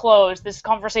candle is closed. This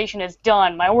conversation is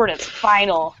done. My word is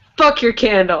final." Fuck your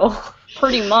candle.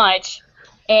 pretty much.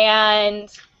 And,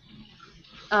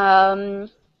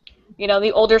 you know,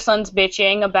 the older son's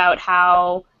bitching about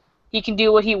how he can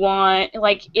do what he wants.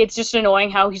 Like, it's just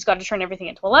annoying how he's got to turn everything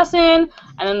into a lesson.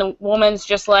 And then the woman's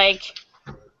just like,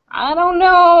 I don't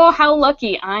know how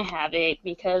lucky I have it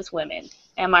because women.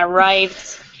 Am I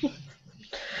right?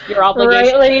 Your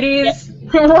obligation. Right, ladies?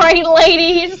 Right,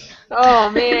 ladies? Oh,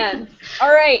 man.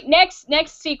 All right,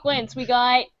 next sequence, we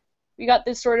got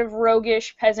this sort of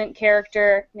roguish peasant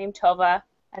character named Tova,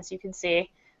 as you can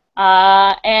see.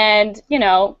 And, you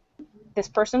know, this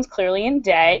person's clearly in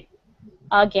debt,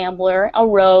 a gambler, a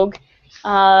rogue,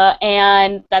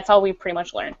 and that's all we pretty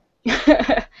much learn.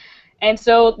 And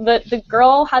so the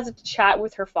girl has a chat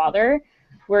with her father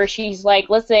where she's like,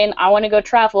 listen, I want to go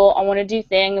travel, I want to do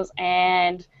things,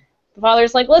 and the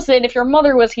father's like, listen, if your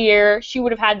mother was here, she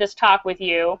would have had this talk with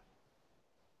you.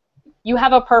 You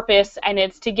have a purpose, and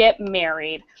it's to get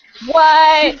married.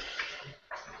 What?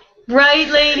 Right,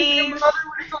 ladies?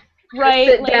 Right,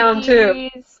 Sit down, too.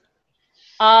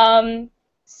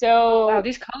 So... Wow,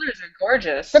 these colors are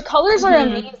gorgeous. The colors are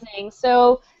amazing.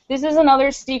 So this is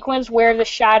another sequence where the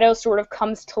shadow sort of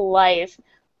comes to life,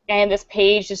 and this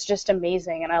page is just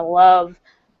amazing, and I love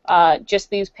just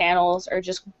these panels are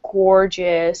just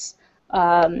gorgeous.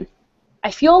 I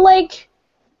feel like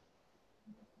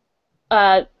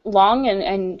Leong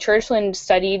and Churchland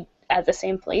studied at the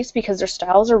same place because their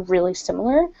styles are really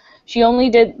similar.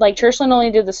 Churchland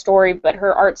only did the story, but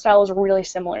her art style is really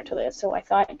similar to this, so I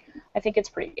think it's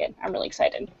pretty good. I'm really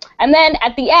excited. And then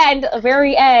at the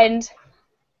very end,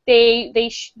 they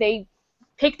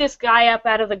pick this guy up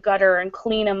out of the gutter and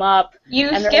clean him up.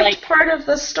 You skipped part of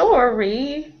the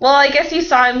story. Well, I guess you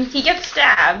saw him. He gets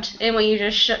stabbed in what you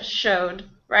just showed,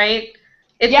 right?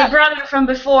 It's the brother from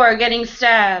before getting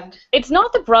stabbed. It's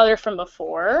not the brother from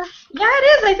before. Yeah, it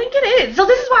is. I think it is. So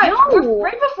this is why,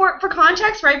 right before, for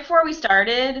context, right before we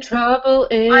started, Trouble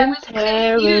in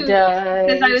Paradise.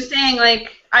 Because I was saying,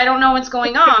 like, I don't know what's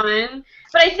going on,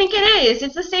 but I think it is.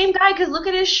 It's the same guy, because look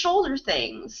at his shoulder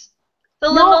things.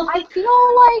 I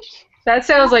feel like... That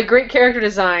sounds like great character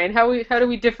desigine. How do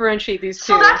we differentiate these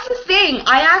two? So that's the thing.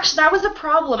 That was a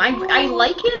problem. I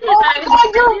like it. Oh my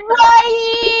God, you're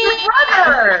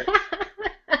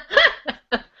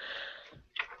right!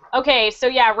 Okay, so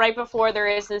yeah, right before there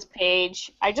is this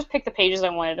page. I just picked the pages I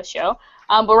wanted to show.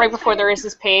 But right before there is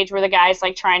this page where the guy's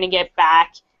like trying to get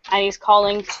back, and he's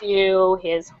calling to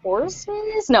his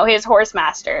horses? No, his horse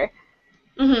master.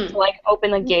 To like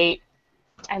open the gate,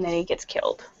 and then he gets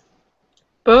killed.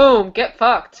 Boom, get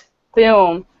fucked.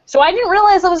 Boom. So I didn't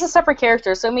realize that was a separate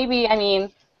character, so maybe, I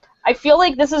mean, I feel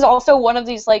like this is also one of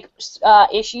these, like,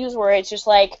 issues where it's just,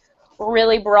 like,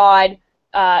 really broad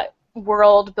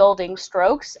world-building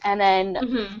strokes, and then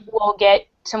we'll get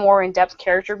to more in-depth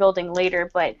character building later,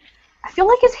 but I feel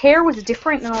like his hair was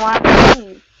different in the last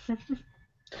scene.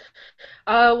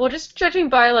 Well, just judging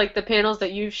by, like, the panels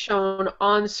that you've shown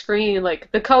on screen,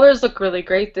 like, the colors look really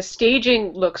great, the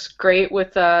staging looks great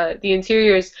with the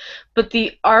interiors, but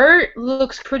the art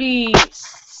looks pretty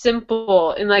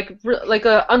simple and, like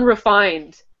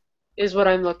unrefined is what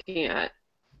I'm looking at.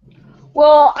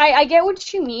 Well, I get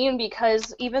what you mean,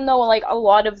 because even though, like, a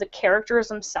lot of the characters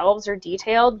themselves are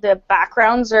detailed, the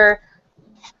backgrounds are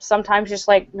sometimes just,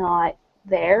 like, not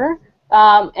there.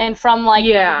 And from, like,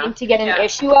 needing to get an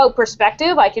issue out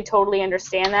perspective, I could totally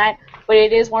understand that. But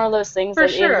it is one of those things that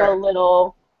is a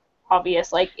little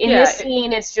obvious. Like, in this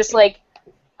scene, it's just, like,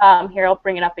 here, I'll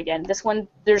bring it up again. This one,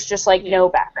 there's just, like, no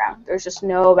background. There's just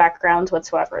no backgrounds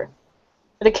whatsoever.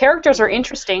 But the characters are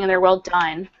interesting, and they're well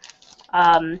done.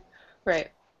 Right.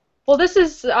 Well, this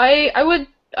is, I would,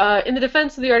 in the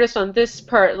defense of the artist on this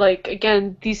part, like,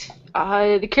 again, these,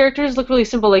 the characters look really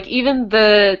simple. Like, even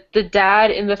the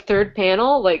dad in the third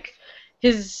panel, like,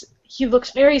 he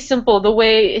looks very simple. The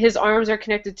way his arms are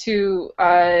connected to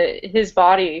his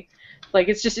body, like,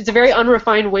 it's a very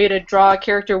unrefined way to draw a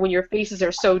character when your faces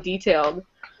are so detailed.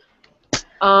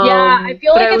 I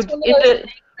feel like it's one of those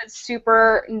things that's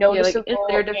super noticeable in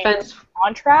their defense.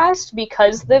 Contrast,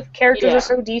 because the characters are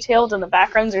so detailed and the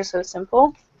backgrounds are so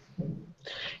simple.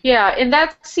 Yeah, in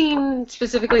that scene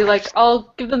specifically, like,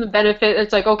 I'll give them the benefit.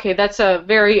 It's like, okay, that's a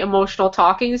very emotional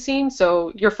talking scene,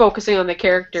 so you're focusing on the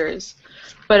characters.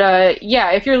 But,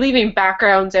 yeah, if you're leaving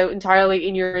backgrounds out entirely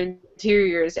in your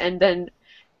interiors, and then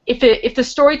if the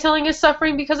storytelling is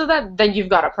suffering because of that, then you've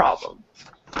got a problem.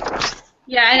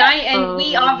 Yeah, and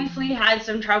we obviously had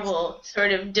some trouble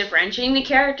sort of differentiating the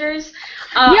characters.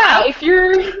 Yeah,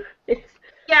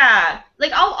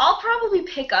 like I'll probably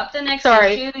pick up the next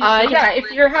issue.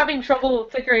 If you're having trouble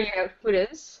figuring out who it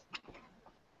is.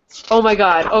 Oh my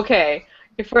God. Okay,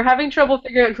 If we're having trouble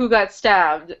figuring out who got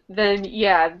stabbed, then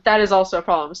yeah, that is also a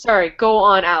problem. Sorry, go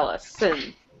on,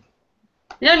 Allison.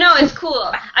 No, it's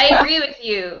cool. I agree with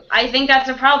you. I think that's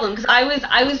a problem because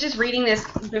I was just reading this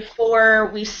before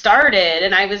we started,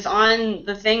 and I was on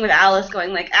the thing with Alice,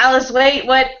 going like, Alice, wait,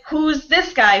 what? Who's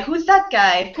this guy? Who's that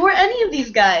guy? Who are any of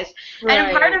these guys? Right.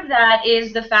 And part of that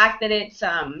is the fact that it's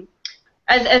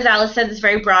as Alice said, this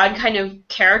very broad kind of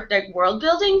character world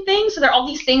building thing. So there are all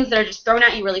these things that are just thrown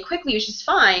at you really quickly, which is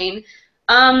fine.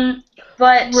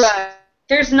 But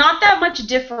there's not that much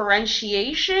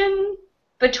differentiation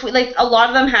between, like, a lot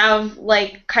of them have,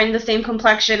 like, kind of the same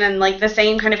complexion and, like, the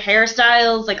same kind of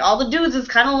hairstyles. Like, all the dudes is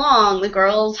kind of long. The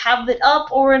girls have it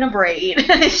up or in a braid.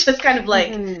 It's just kind of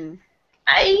like,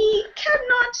 I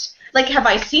cannot, like, have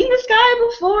I seen this guy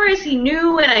before? Is he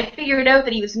new? And I figured out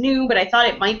that he was new, but I thought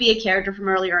it might be a character from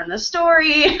earlier in the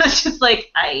story. It's just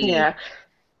like,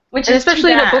 which and is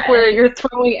especially in a book where you're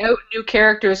throwing out new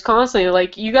characters constantly,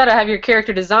 like, you gotta have your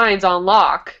character designs on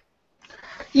lock.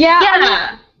 Yeah. I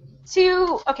mean,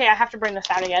 okay, I have to bring this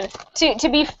out again. To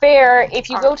be fair, if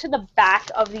you go to the back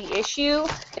of the issue,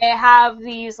 they have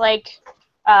these, like,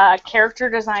 character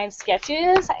design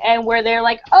sketches, and where they're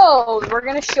like, oh, we're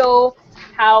going to show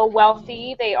how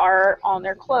wealthy they are on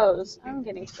their clothes. I'm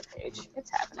getting to the page. It's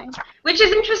happening. Which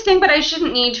is interesting, but I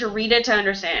shouldn't need to read it to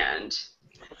understand.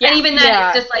 Yeah. And even then,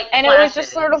 it's just like and it was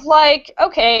just sort of like,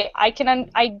 okay, I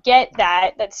get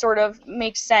that. That sort of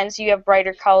makes sense. You have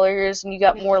brighter colors, and you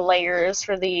got more layers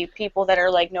for the people that are,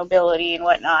 like, nobility and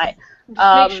whatnot.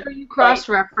 Make sure you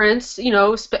cross-reference, you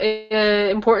know,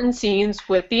 important scenes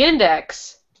with the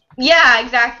index. Yeah,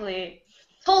 exactly.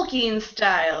 Tolkien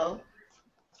style.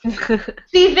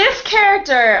 See, this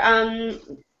character,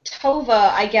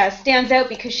 Tova, I guess, stands out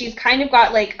because she's kind of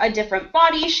got, like, a different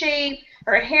body shape.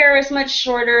 Her hair is much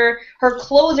shorter. Her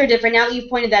clothes are different. Now that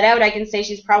you've pointed that out, I can say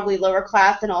she's probably lower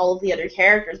class than all of the other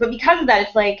characters. But because of that,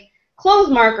 it's like clothes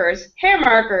markers, hair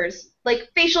markers, like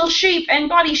facial shape and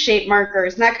body shape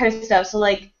markers, and that kind of stuff. So,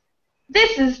 like,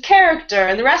 this is character.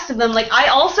 And the rest of them, like, I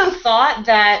also thought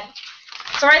that,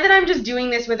 sorry that I'm just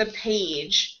doing this with a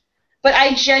page, but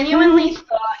I genuinely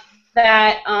thought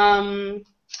that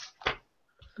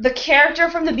the character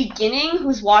from the beginning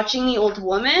who's watching the old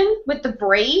woman with the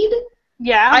braid,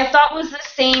 I thought was the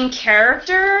same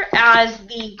character as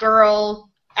the girl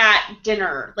at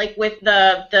dinner, like with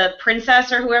the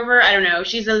princess or whoever. I don't know.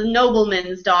 She's a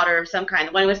nobleman's daughter of some kind,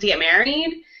 the one who wants to get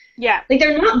married. Yeah. Like,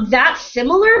 they're not that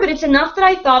similar, but it's enough that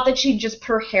I thought that she'd just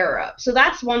put her hair up. So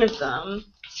that's one of them.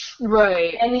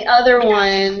 Right. And the other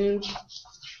one,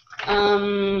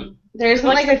 there's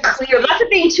like a clear, that's the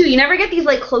thing too, you never get these,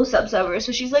 like, close-ups of her.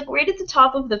 So she's, like, right at the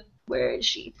top of the, where is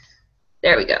she?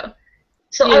 There we go.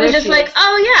 So I was just like,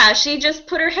 oh yeah, she just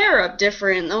put her hair up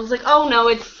different. I was like, oh no,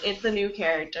 it's a new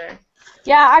character.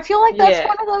 Yeah, I feel like that's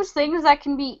one of those things that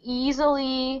can be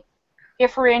easily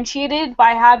differentiated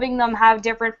by having them have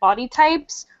different body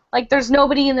types. Like, there's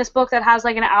nobody in this book that has,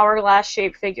 like, an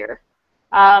hourglass-shaped figure.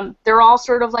 They're all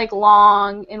sort of, like,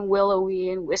 long and willowy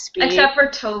and wispy. Except for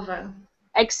Tova.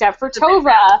 Except for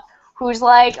Tova, who's,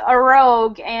 like, a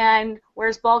rogue and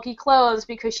wears bulky clothes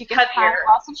because she can pack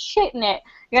lots of shit in it.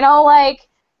 You know, like,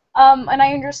 and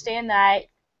I understand that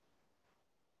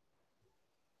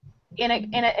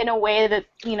in a way that,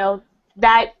 you know,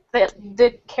 that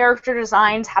the character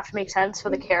designs have to make sense for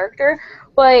the character,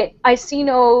 but I see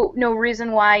no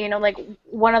reason why, you know, like,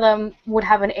 one of them would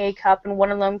have an A cup and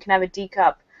one of them can have a D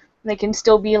cup. And they can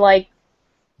still be, like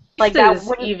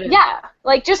that. Even. Yeah,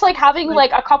 like, just, like, having,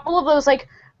 like, a couple of those, like,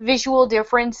 visual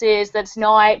differences that's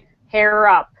not hair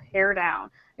up, hair down.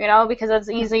 You know, because that's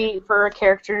easy for a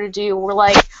character to do. We're,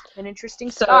 like, an interesting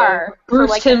star.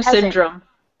 Bruce like, Timm syndrome.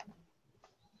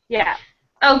 Yeah.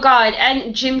 Oh god,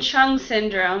 and Jim Chung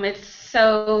syndrome. It's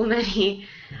so many.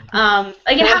 Like,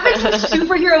 it happens in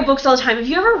superhero books all the time. Have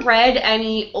you ever read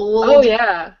any old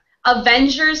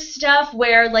Avengers stuff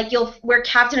where, like, where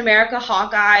Captain America,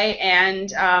 Hawkeye,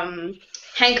 and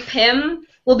Hank Pym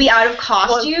will be out of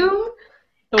costume?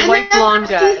 The white blonde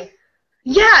guy.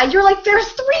 Yeah, you're like, there's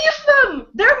 3 of them!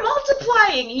 They're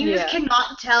multiplying! You just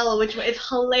cannot tell which one. It's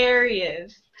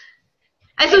hilarious.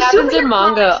 And so it happens in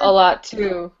manga a lot,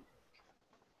 too.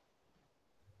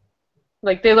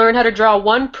 Like, they learn how to draw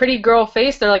one pretty girl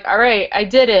face, they're like, alright, I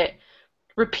did it.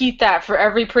 Repeat that for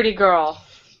every pretty girl.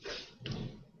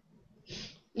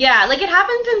 Yeah, like, it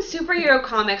happens in superhero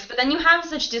comics, but then you have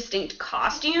such distinct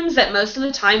costumes that most of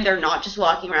the time they're not just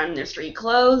walking around in their street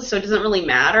clothes, so it doesn't really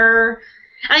matter.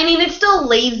 I mean, it's still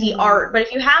lazy art, but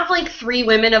if you have, like, 3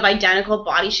 women of identical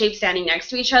body shapes standing next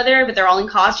to each other, but they're all in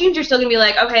costumes, you're still going to be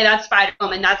like, okay, that's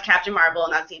Spider-Woman, that's Captain Marvel,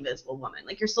 and that's the Invisible Woman.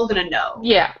 Like, you're still going to know.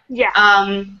 Yeah. Yeah.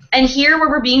 And here, where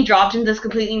we're being dropped into this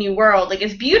completely new world, like,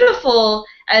 as beautiful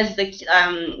as the,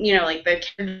 you know, like, the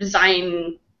character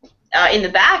design in the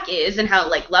back is, and how,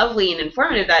 like, lovely and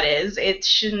informative that is, it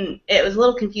was a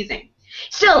little confusing.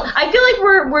 Still, I feel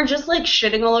like we're just, like,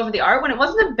 shitting all over the art when it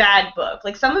wasn't a bad book.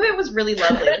 Like, some of it was really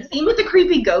lovely. The scene with the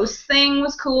creepy ghost thing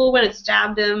was cool when it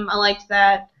stabbed him. I liked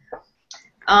that.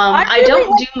 I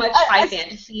don't do much high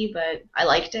fantasy, but I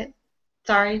liked it.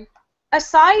 Sorry.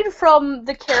 Aside from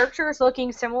the characters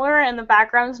looking similar and the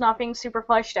backgrounds not being super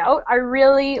fleshed out, I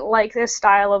really like this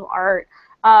style of art.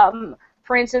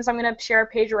 For instance, I'm going to share a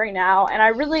page right now, and I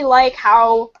really like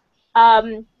how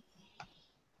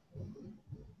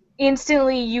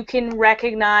instantly you can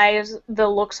recognize the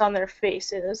looks on their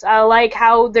faces. I like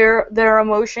how their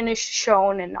emotion is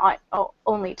shown and not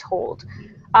only told.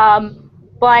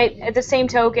 But at the same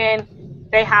token,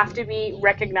 they have to be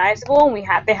recognizable, and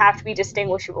they have to be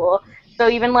distinguishable. So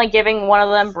even like giving one of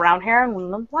them brown hair and one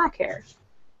of them black hair.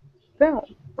 Boom.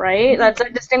 Right? That's a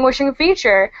distinguishing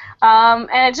feature. And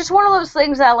it's just one of those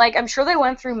things that, like, I'm sure they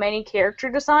went through many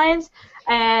character designs,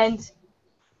 and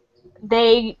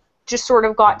they just sort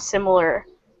of got similar,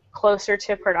 closer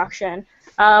to production.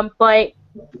 But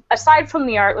aside from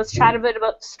the art, let's chat a bit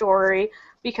about the story,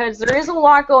 because there is a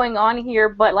lot going on here,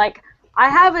 but, like, I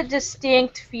have a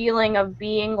distinct feeling of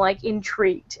being, like,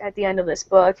 intrigued at the end of this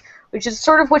book, which is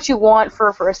sort of what you want for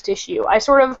a first issue. I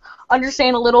sort of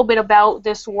understand a little bit about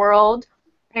this world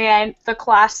and the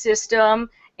class system,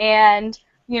 and,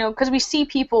 you know, because we see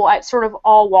people at sort of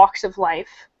all walks of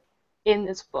life in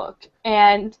this book,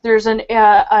 and there's an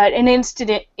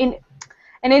incident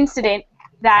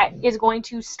that is going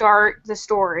to start the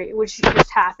story, which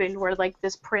just happened, where, like,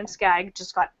 this prince guy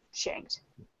just got shanked.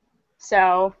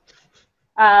 So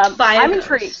I'm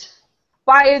intrigued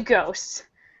by a ghost,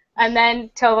 and then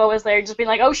Tova was there, just being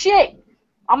like, "Oh shit,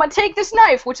 I'm gonna take this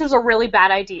knife," which was a really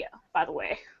bad idea, by the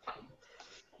way.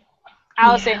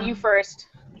 Allison, you first.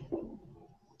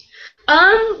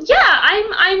 Yeah,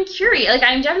 I'm curious. Like,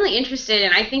 I'm definitely interested,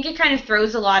 and I think it kind of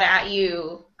throws a lot at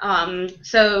you.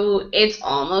 So it's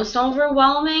almost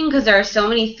overwhelming because there are so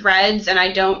many threads, and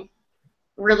I don't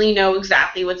really know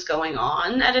exactly what's going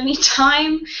on at any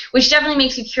time, which definitely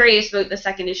makes you curious about the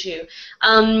second issue.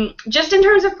 Just in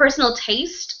terms of personal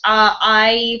taste,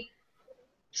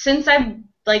 since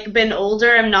I've been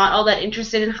older, I'm not all that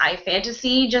interested in high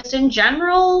fantasy just in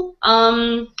general,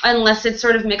 unless it's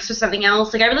sort of mixed with something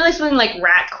else. Like, I really like something like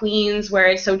Rat Queens, where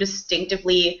it's so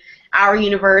distinctively our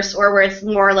universe, or where it's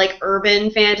more like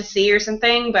urban fantasy or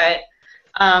something, but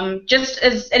and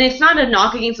it's not a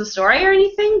knock against the story or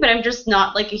anything, but I'm just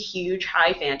not, like, a huge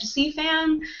high fantasy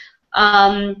fan.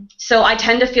 So I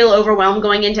tend to feel overwhelmed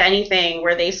going into anything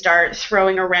where they start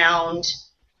throwing around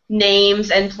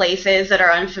names and places that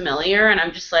are unfamiliar, and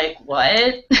I'm just like, what?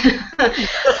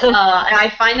 And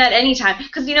I find that anytime,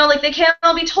 because, you know, like, they can't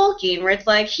all be Tolkien, where it's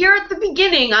like, here at the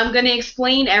beginning, I'm going to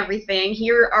explain everything.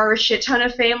 Here are a shit ton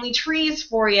of family trees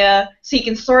for you, so you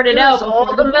can sort it out.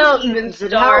 All the mountains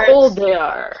and how old they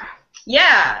are.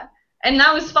 Yeah, and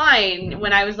that was fine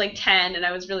when I was, like, 10, and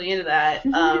I was really into that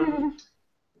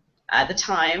at the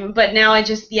time. But now I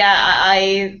just,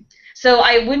 So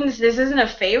this isn't a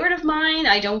favorite of mine.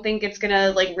 I don't think it's going to,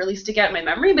 like, really stick out in my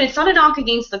memory, but it's not a knock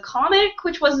against the comic,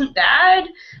 which wasn't bad.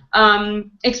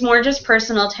 It's more just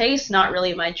personal taste, not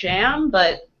really my jam,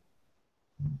 but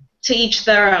to each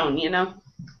their own, you know?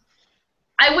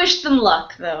 I wish them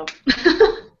luck, though.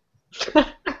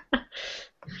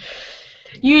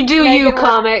 You do you,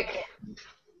 comic.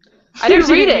 I didn't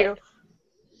read it.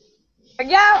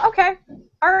 Yeah, okay.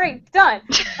 All right, done.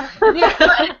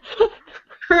 Yeah.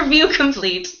 Review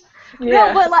complete. Yeah.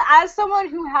 No, but, like, as someone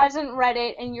who hasn't read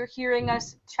it and you're hearing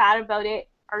us chat about it,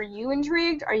 are you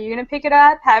intrigued? Are you gonna pick it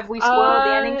up? Have we spoiled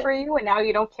the ending for you and now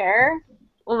you don't care?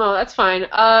 Well, no, that's fine.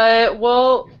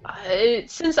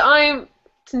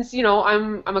 Since you know,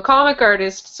 I'm a comic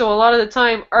artist, so a lot of the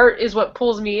time art is what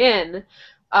pulls me in.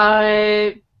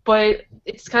 But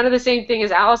it's kind of the same thing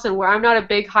as Allison, where I'm not a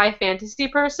big high fantasy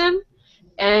person,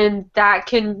 and that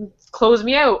can close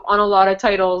me out on a lot of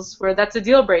titles where that's a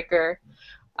deal breaker.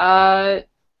 I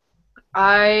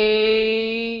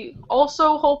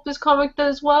also hope this comic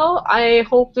does well. I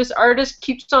hope this artist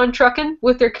keeps on trucking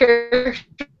with their character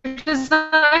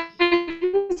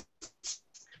designs.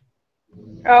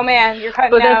 Oh man, you're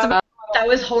cutting out. That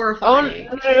was horrifying.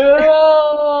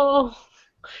 Oh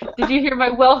no! Did you hear my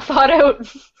well thought out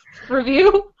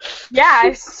review. Yeah,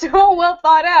 it's so well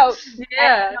thought out.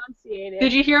 Yeah. And enunciated.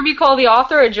 Did you hear me call the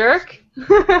author a jerk?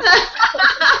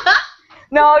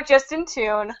 No, just in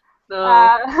tune.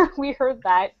 No. We heard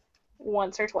that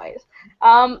once or twice.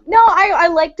 No, I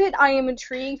liked it. I am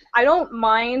intrigued. I don't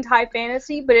mind high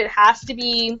fantasy, but it has to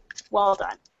be well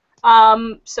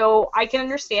done. So I can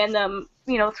understand them,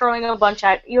 throwing a bunch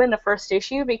at you in the first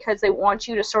issue because they want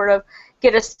you to sort of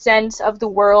get a sense of the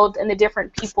world and the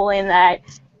different people in that.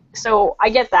 So I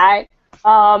get that.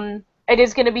 It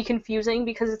is going to be confusing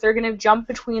because if they're going to jump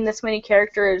between this many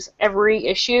characters every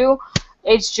issue,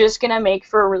 it's just going to make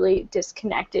for a really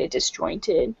disconnected,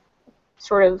 disjointed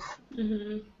sort of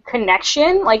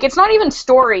connection. Like, it's not even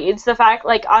story. It's the fact,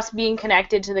 like, us being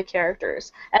connected to the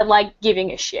characters and, like,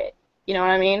 giving a shit. You know what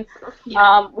I mean?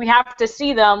 Yeah. We have to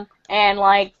see them and,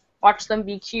 like, watch them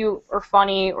be cute or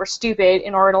funny or stupid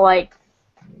in order to, like,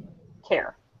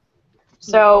 care.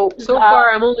 So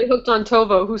far, I'm only hooked on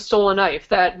Tova, who stole a knife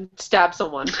that stabbed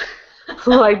someone.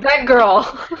 Like, that girl.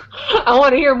 I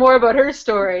want to hear more about her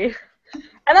story.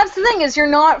 And that's the thing, is you're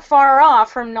not far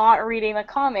off from not reading the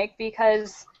comic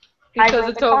because I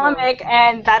read the comic,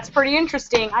 and that's pretty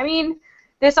interesting. I mean,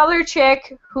 this other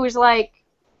chick who's, like,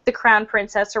 the crown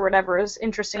princess or whatever is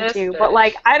interesting too, but,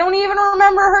 like, I don't even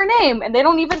remember her name, and they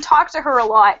don't even talk to her a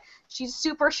lot. She's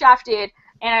super shafted,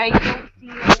 and I don't see,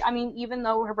 like, I mean, even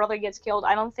though her brother gets killed,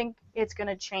 I don't think it's going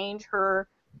to change her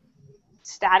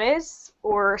status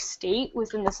or state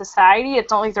within the society.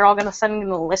 It's not like they're all going to suddenly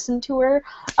listen to her.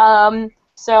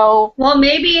 So, well,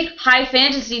 maybe high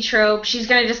fantasy trope, she's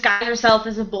going to disguise herself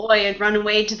as a boy and run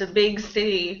away to the big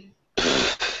city.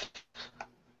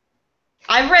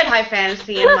 I've read high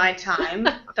fantasy in my time.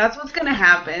 That's what's going to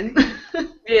happen.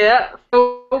 Yeah.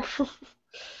 Girl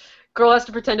has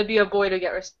to pretend to be a boy to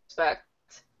get respect.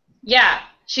 Yeah,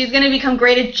 she's going to become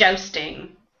great at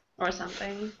jousting or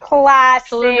something. classic.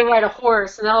 She'll learn to ride a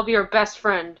horse, and that'll be her best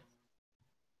friend.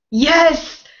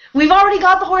 Yes! We've already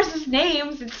got the horses'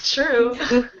 names, it's true.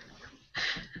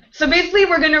 So basically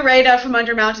we're going to write From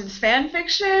Under Mountains fan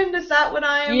fiction? Is that what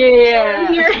I'm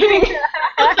hearing?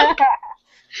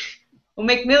 We'll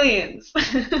make millions.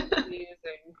 Amazing.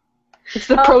 It's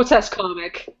the protest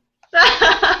comic.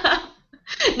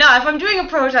 No, if I'm doing a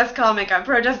protest comic, I'm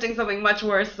protesting something much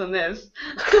worse than this.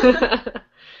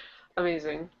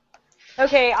 Amazing.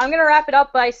 Okay, I'm going to wrap it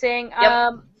up by saying,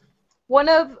 one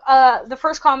of the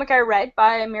first comic I read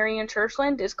by Marian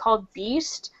Churchland is called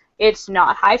Beast. It's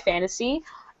not high fantasy,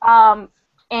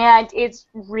 and it's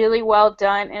really well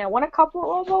done, and it won a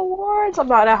couple of awards. I'm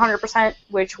not 100%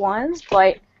 which ones,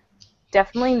 but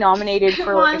definitely nominated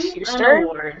for like a Schuster. An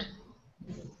award.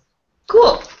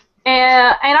 Cool.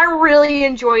 And I really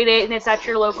enjoyed it, and it's at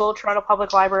your local Toronto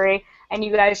Public Library, and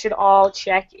you guys should all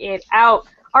check it out.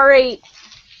 All right,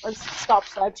 let's stop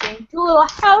slouching. Do a little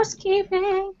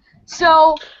housekeeping.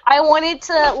 So, I wanted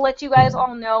to let you guys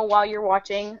all know while you're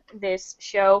watching this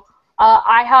show,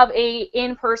 I have a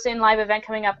in-person live event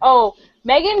coming up. Oh,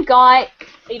 Megan got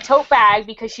a tote bag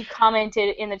because she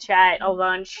commented in the chat a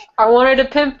bunch. I wanted to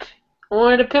pimp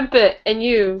it, and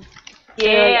you.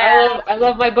 Yeah. I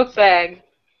love my book bag.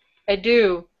 I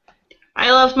do.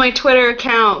 I love my Twitter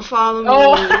account. Follow me.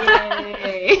 Oh.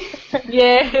 Yay.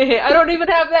 Yay. I don't even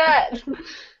have that.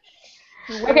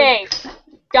 Okay,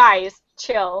 guys.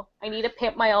 Chill. I need to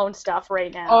pimp my own stuff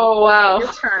right now. Oh, wow.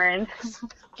 Your turn.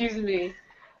 Excuse me.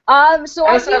 So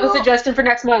I also have a suggestion for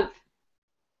next month.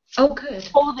 Oh, good.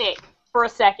 Hold it for a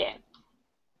second.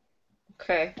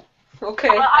 Okay. Okay.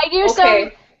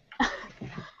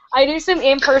 I do some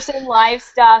in-person live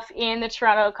stuff in the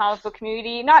Toronto comic book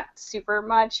community. Not super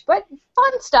much, but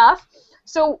fun stuff.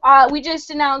 So we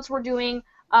just announced we're doing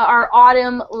our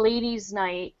Autumn Ladies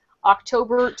Night,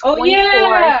 October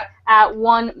 24th at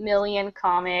 1 Million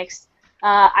Comics.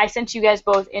 I sent you guys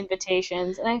both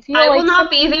invitations, and I feel I like will not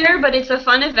be there, but it's a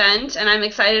fun event, and I'm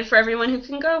excited for everyone who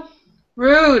can go.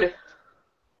 Rude.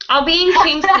 I'll be in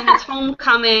Kingston. It's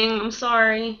homecoming. I'm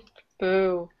sorry.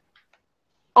 Boo.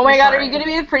 Oh my I'm god, sorry. are you going to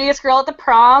be the prettiest girl at the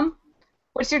prom?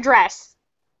 What's your dress?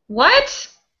 What?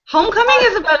 Homecoming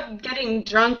is about getting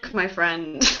drunk, my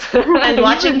friend, and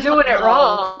watching You're doing it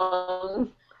football.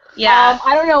 wrong. Yeah.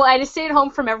 I don't know. I just stayed home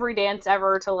from every dance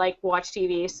ever to like watch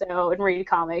TV, and read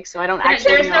comics. So I don't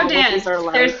actually There's know no what dance. these are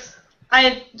like.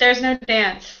 There's no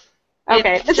dance.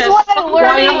 Okay, It's this is just what I'm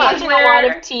learning going watching a lot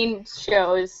where- of teen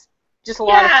shows. Just a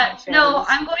lot of teen shows. No,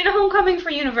 I'm going to homecoming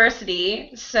for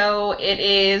university. So it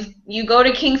is, you go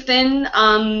to Kingston,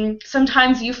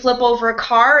 sometimes you flip over a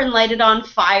car and light it on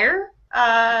fire.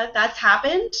 That's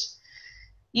happened.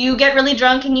 You get really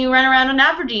drunk and you run around on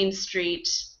Aberdeen Street.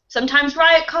 Sometimes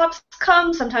riot cops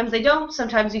come, sometimes they don't,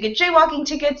 sometimes you get jaywalking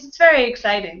tickets. It's very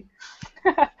exciting.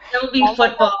 That will be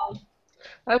football.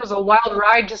 That was a wild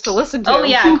ride just to listen to. Oh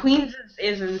yeah, Queens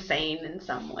is insane in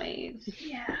some ways.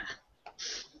 Yeah.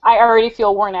 I already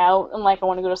feel worn out and like I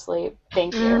want to go to sleep.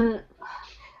 Thank you.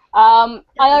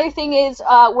 Another thing is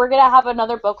we're going to have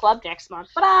another book club next month.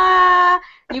 Ta-da!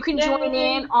 You can join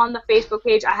in on the Facebook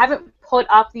page. I haven't put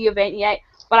up the event yet,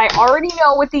 but I already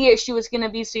know what the issue is going to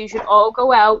be, so you should all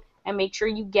go out and make sure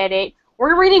you get it.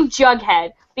 We're reading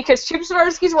Jughead because Chip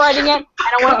Zdarsky's writing it, and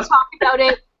I want to talk about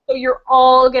it, so you're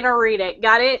all going to read it.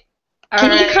 Got it?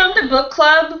 Can he come to book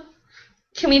club?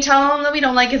 Can we tell him that we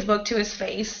don't like his book to his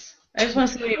face? I just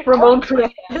want to see what Ramon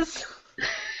Perez.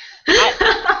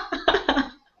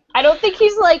 I don't think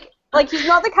he's like he's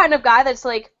not the kind of guy that's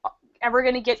like ever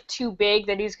gonna get too big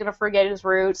that he's gonna forget his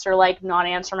roots or like not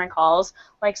answer my calls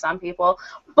like some people.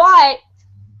 But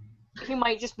he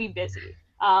might just be busy.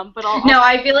 But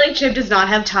I feel like Chip does not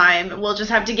have time. We'll just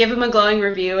have to give him a glowing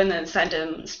review and then send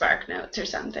him Spark Notes or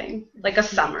something, like a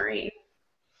summary.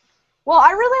 Well,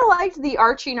 I really liked the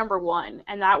Archie #1,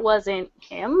 and that wasn't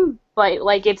him, but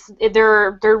like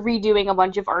they're redoing a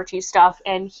bunch of Archie stuff,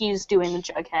 and he's doing the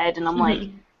Jughead, and I'm like,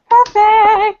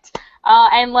 perfect.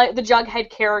 And like the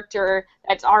Jughead character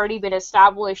that's already been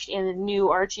established in the new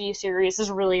Archie series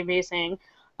is really amazing.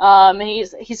 And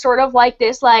he's sort of like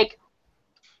this like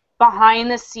behind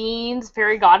the scenes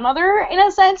fairy godmother in a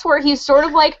sense, where he's sort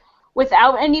of like,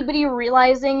 without anybody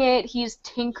realizing it, he's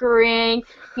tinkering,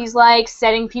 he's like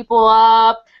setting people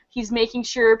up, he's making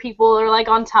sure people are like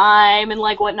on time and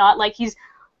like whatnot, like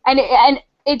and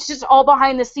it's just all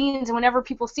behind the scenes, and whenever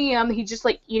people see him, he's just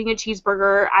like eating a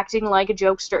cheeseburger, acting like a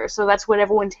jokester, so that's what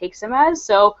everyone takes him as.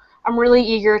 So I'm really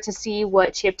eager to see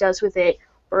what Chip does with it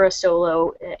for a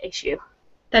solo issue.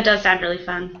 That does sound really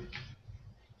fun.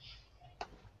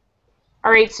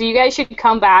 Alright, so you guys should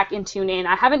come back and tune in.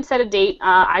 I haven't set a date.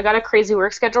 I got a crazy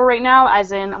work schedule right now,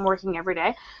 as in I'm working every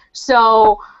day.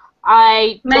 So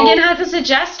Megan has a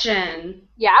suggestion.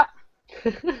 Yeah.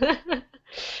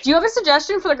 Do you have a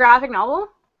suggestion for the graphic novel?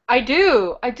 I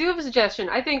do. I do have a suggestion.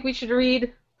 I think we should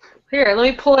read... Here, let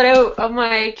me pull it out of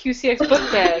my QCX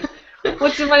book bag.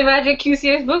 What's in my magic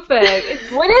QCX book bag?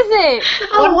 What is it?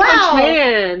 Oh, One Punch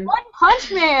Man. One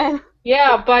Punch Man.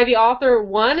 Yeah, by the author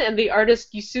One and the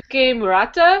artist Yusuke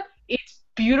Murata. It's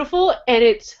beautiful and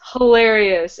it's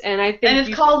hilarious, and I think. And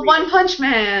it's called One Punch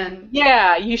Man.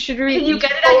 Yeah, you should read. Can you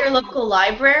get it at your local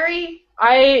library?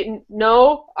 I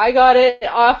got it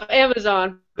off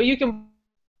Amazon, but you can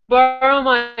borrow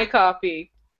my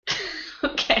copy.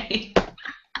 Okay.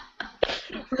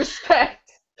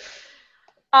 Respect.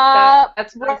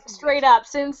 That's straight up.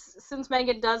 Since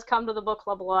Megan does come to the book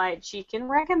club a lot, she can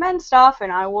recommend stuff,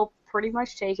 and I will pretty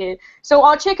much take it. So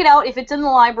I'll check it out if it's in the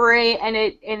library and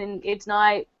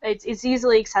it's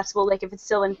easily accessible. Like if it's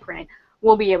still in print,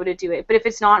 we'll be able to do it. But if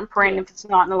it's not in print, if it's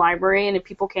not in the library, and if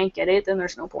people can't get it, then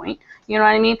there's no point. You know what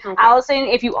I mean? Okay. Allison,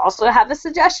 if you also have a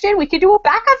suggestion, we could do a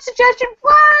backup suggestion.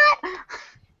 What?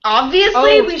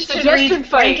 Obviously, we should read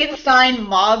Frankenstein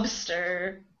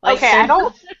Mobster. Like, okay,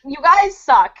 you guys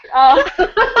suck.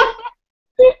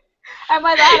 And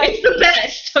by that, it's the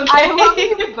best. Okay? I love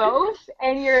you both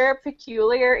and your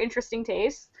peculiar, interesting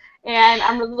tastes, and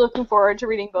I'm really looking forward to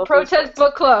reading both. Protest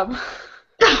book club.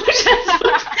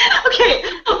 Okay,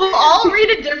 we'll all read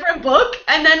a different book,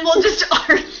 and then we'll just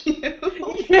argue.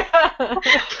 Yeah.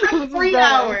 For 3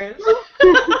 hours.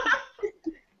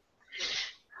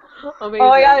 Amazing. Oh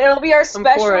my god, it'll be our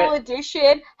special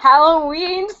edition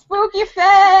Halloween Spooky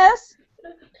Fest!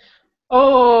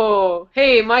 Oh,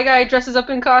 hey, my guy dresses up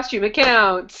in costume. It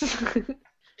counts.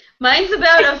 Mine's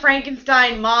about a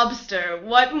Frankenstein mobster.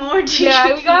 What more do you need?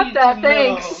 Yeah, we got that.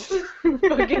 Thanks.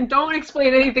 Again, don't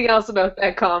explain anything else about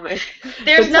that comic.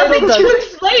 There's nothing to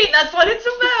explain. That's what it's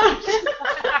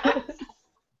about.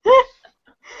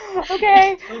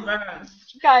 Okay,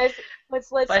 guys, let's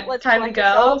time to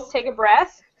go. Take a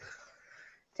breath.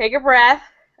 Take a breath.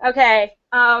 Okay.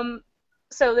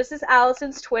 So this is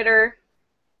Allison's Twitter.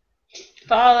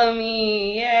 Follow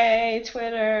me. Yay,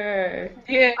 Twitter.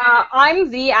 Yeah. I'm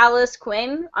the Alice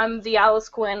Quinn. I'm the Alice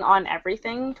Quinn on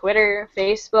everything. Twitter,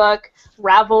 Facebook,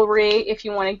 Ravelry, if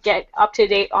you want to get up to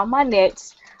date on my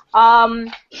knits.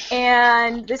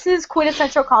 And this is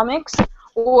Quintessential Comics,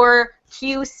 or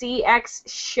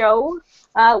QCX Show,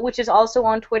 which is also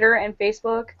on Twitter and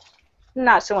Facebook.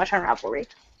 Not so much on Ravelry.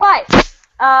 But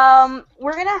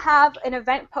we're going to have an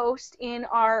event post in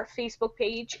our Facebook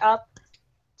page up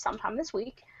sometime this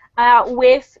week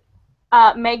with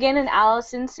Megan and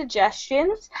Allison's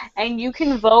suggestions, and you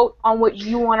can vote on what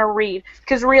you want to read.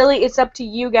 Because really, it's up to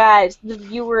you guys, the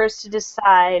viewers, to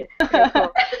decide.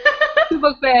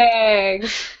 Book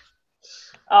bags.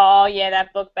 Oh yeah,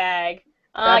 that book bag.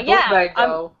 That book bag,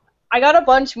 though. I got a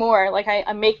bunch more. Like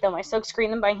I make them. I silk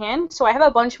screen them by hand, so I have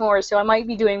a bunch more. So I might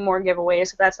be doing more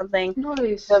giveaways if that's something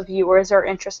the viewers are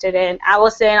interested in.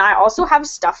 Allison, I also have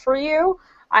stuff for you.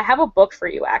 I have a book for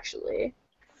you, actually.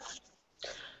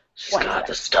 She's got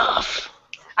the stuff.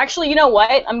 Actually, you know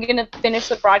what? I'm gonna finish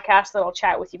the broadcast, then I'll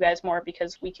chat with you guys more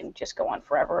because we can just go on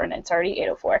forever, and it's already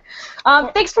 8:04.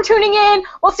 Thanks for tuning in.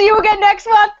 We'll see you again next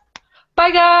month.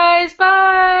 Bye, guys.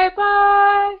 Bye.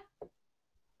 Bye.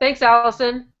 Thanks,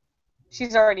 Allison.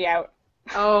 She's already out.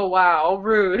 Oh, wow.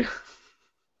 Rude.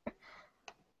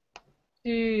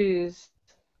 Jeez.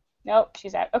 Nope,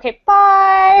 she's out. Okay,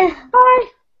 bye.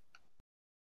 Bye.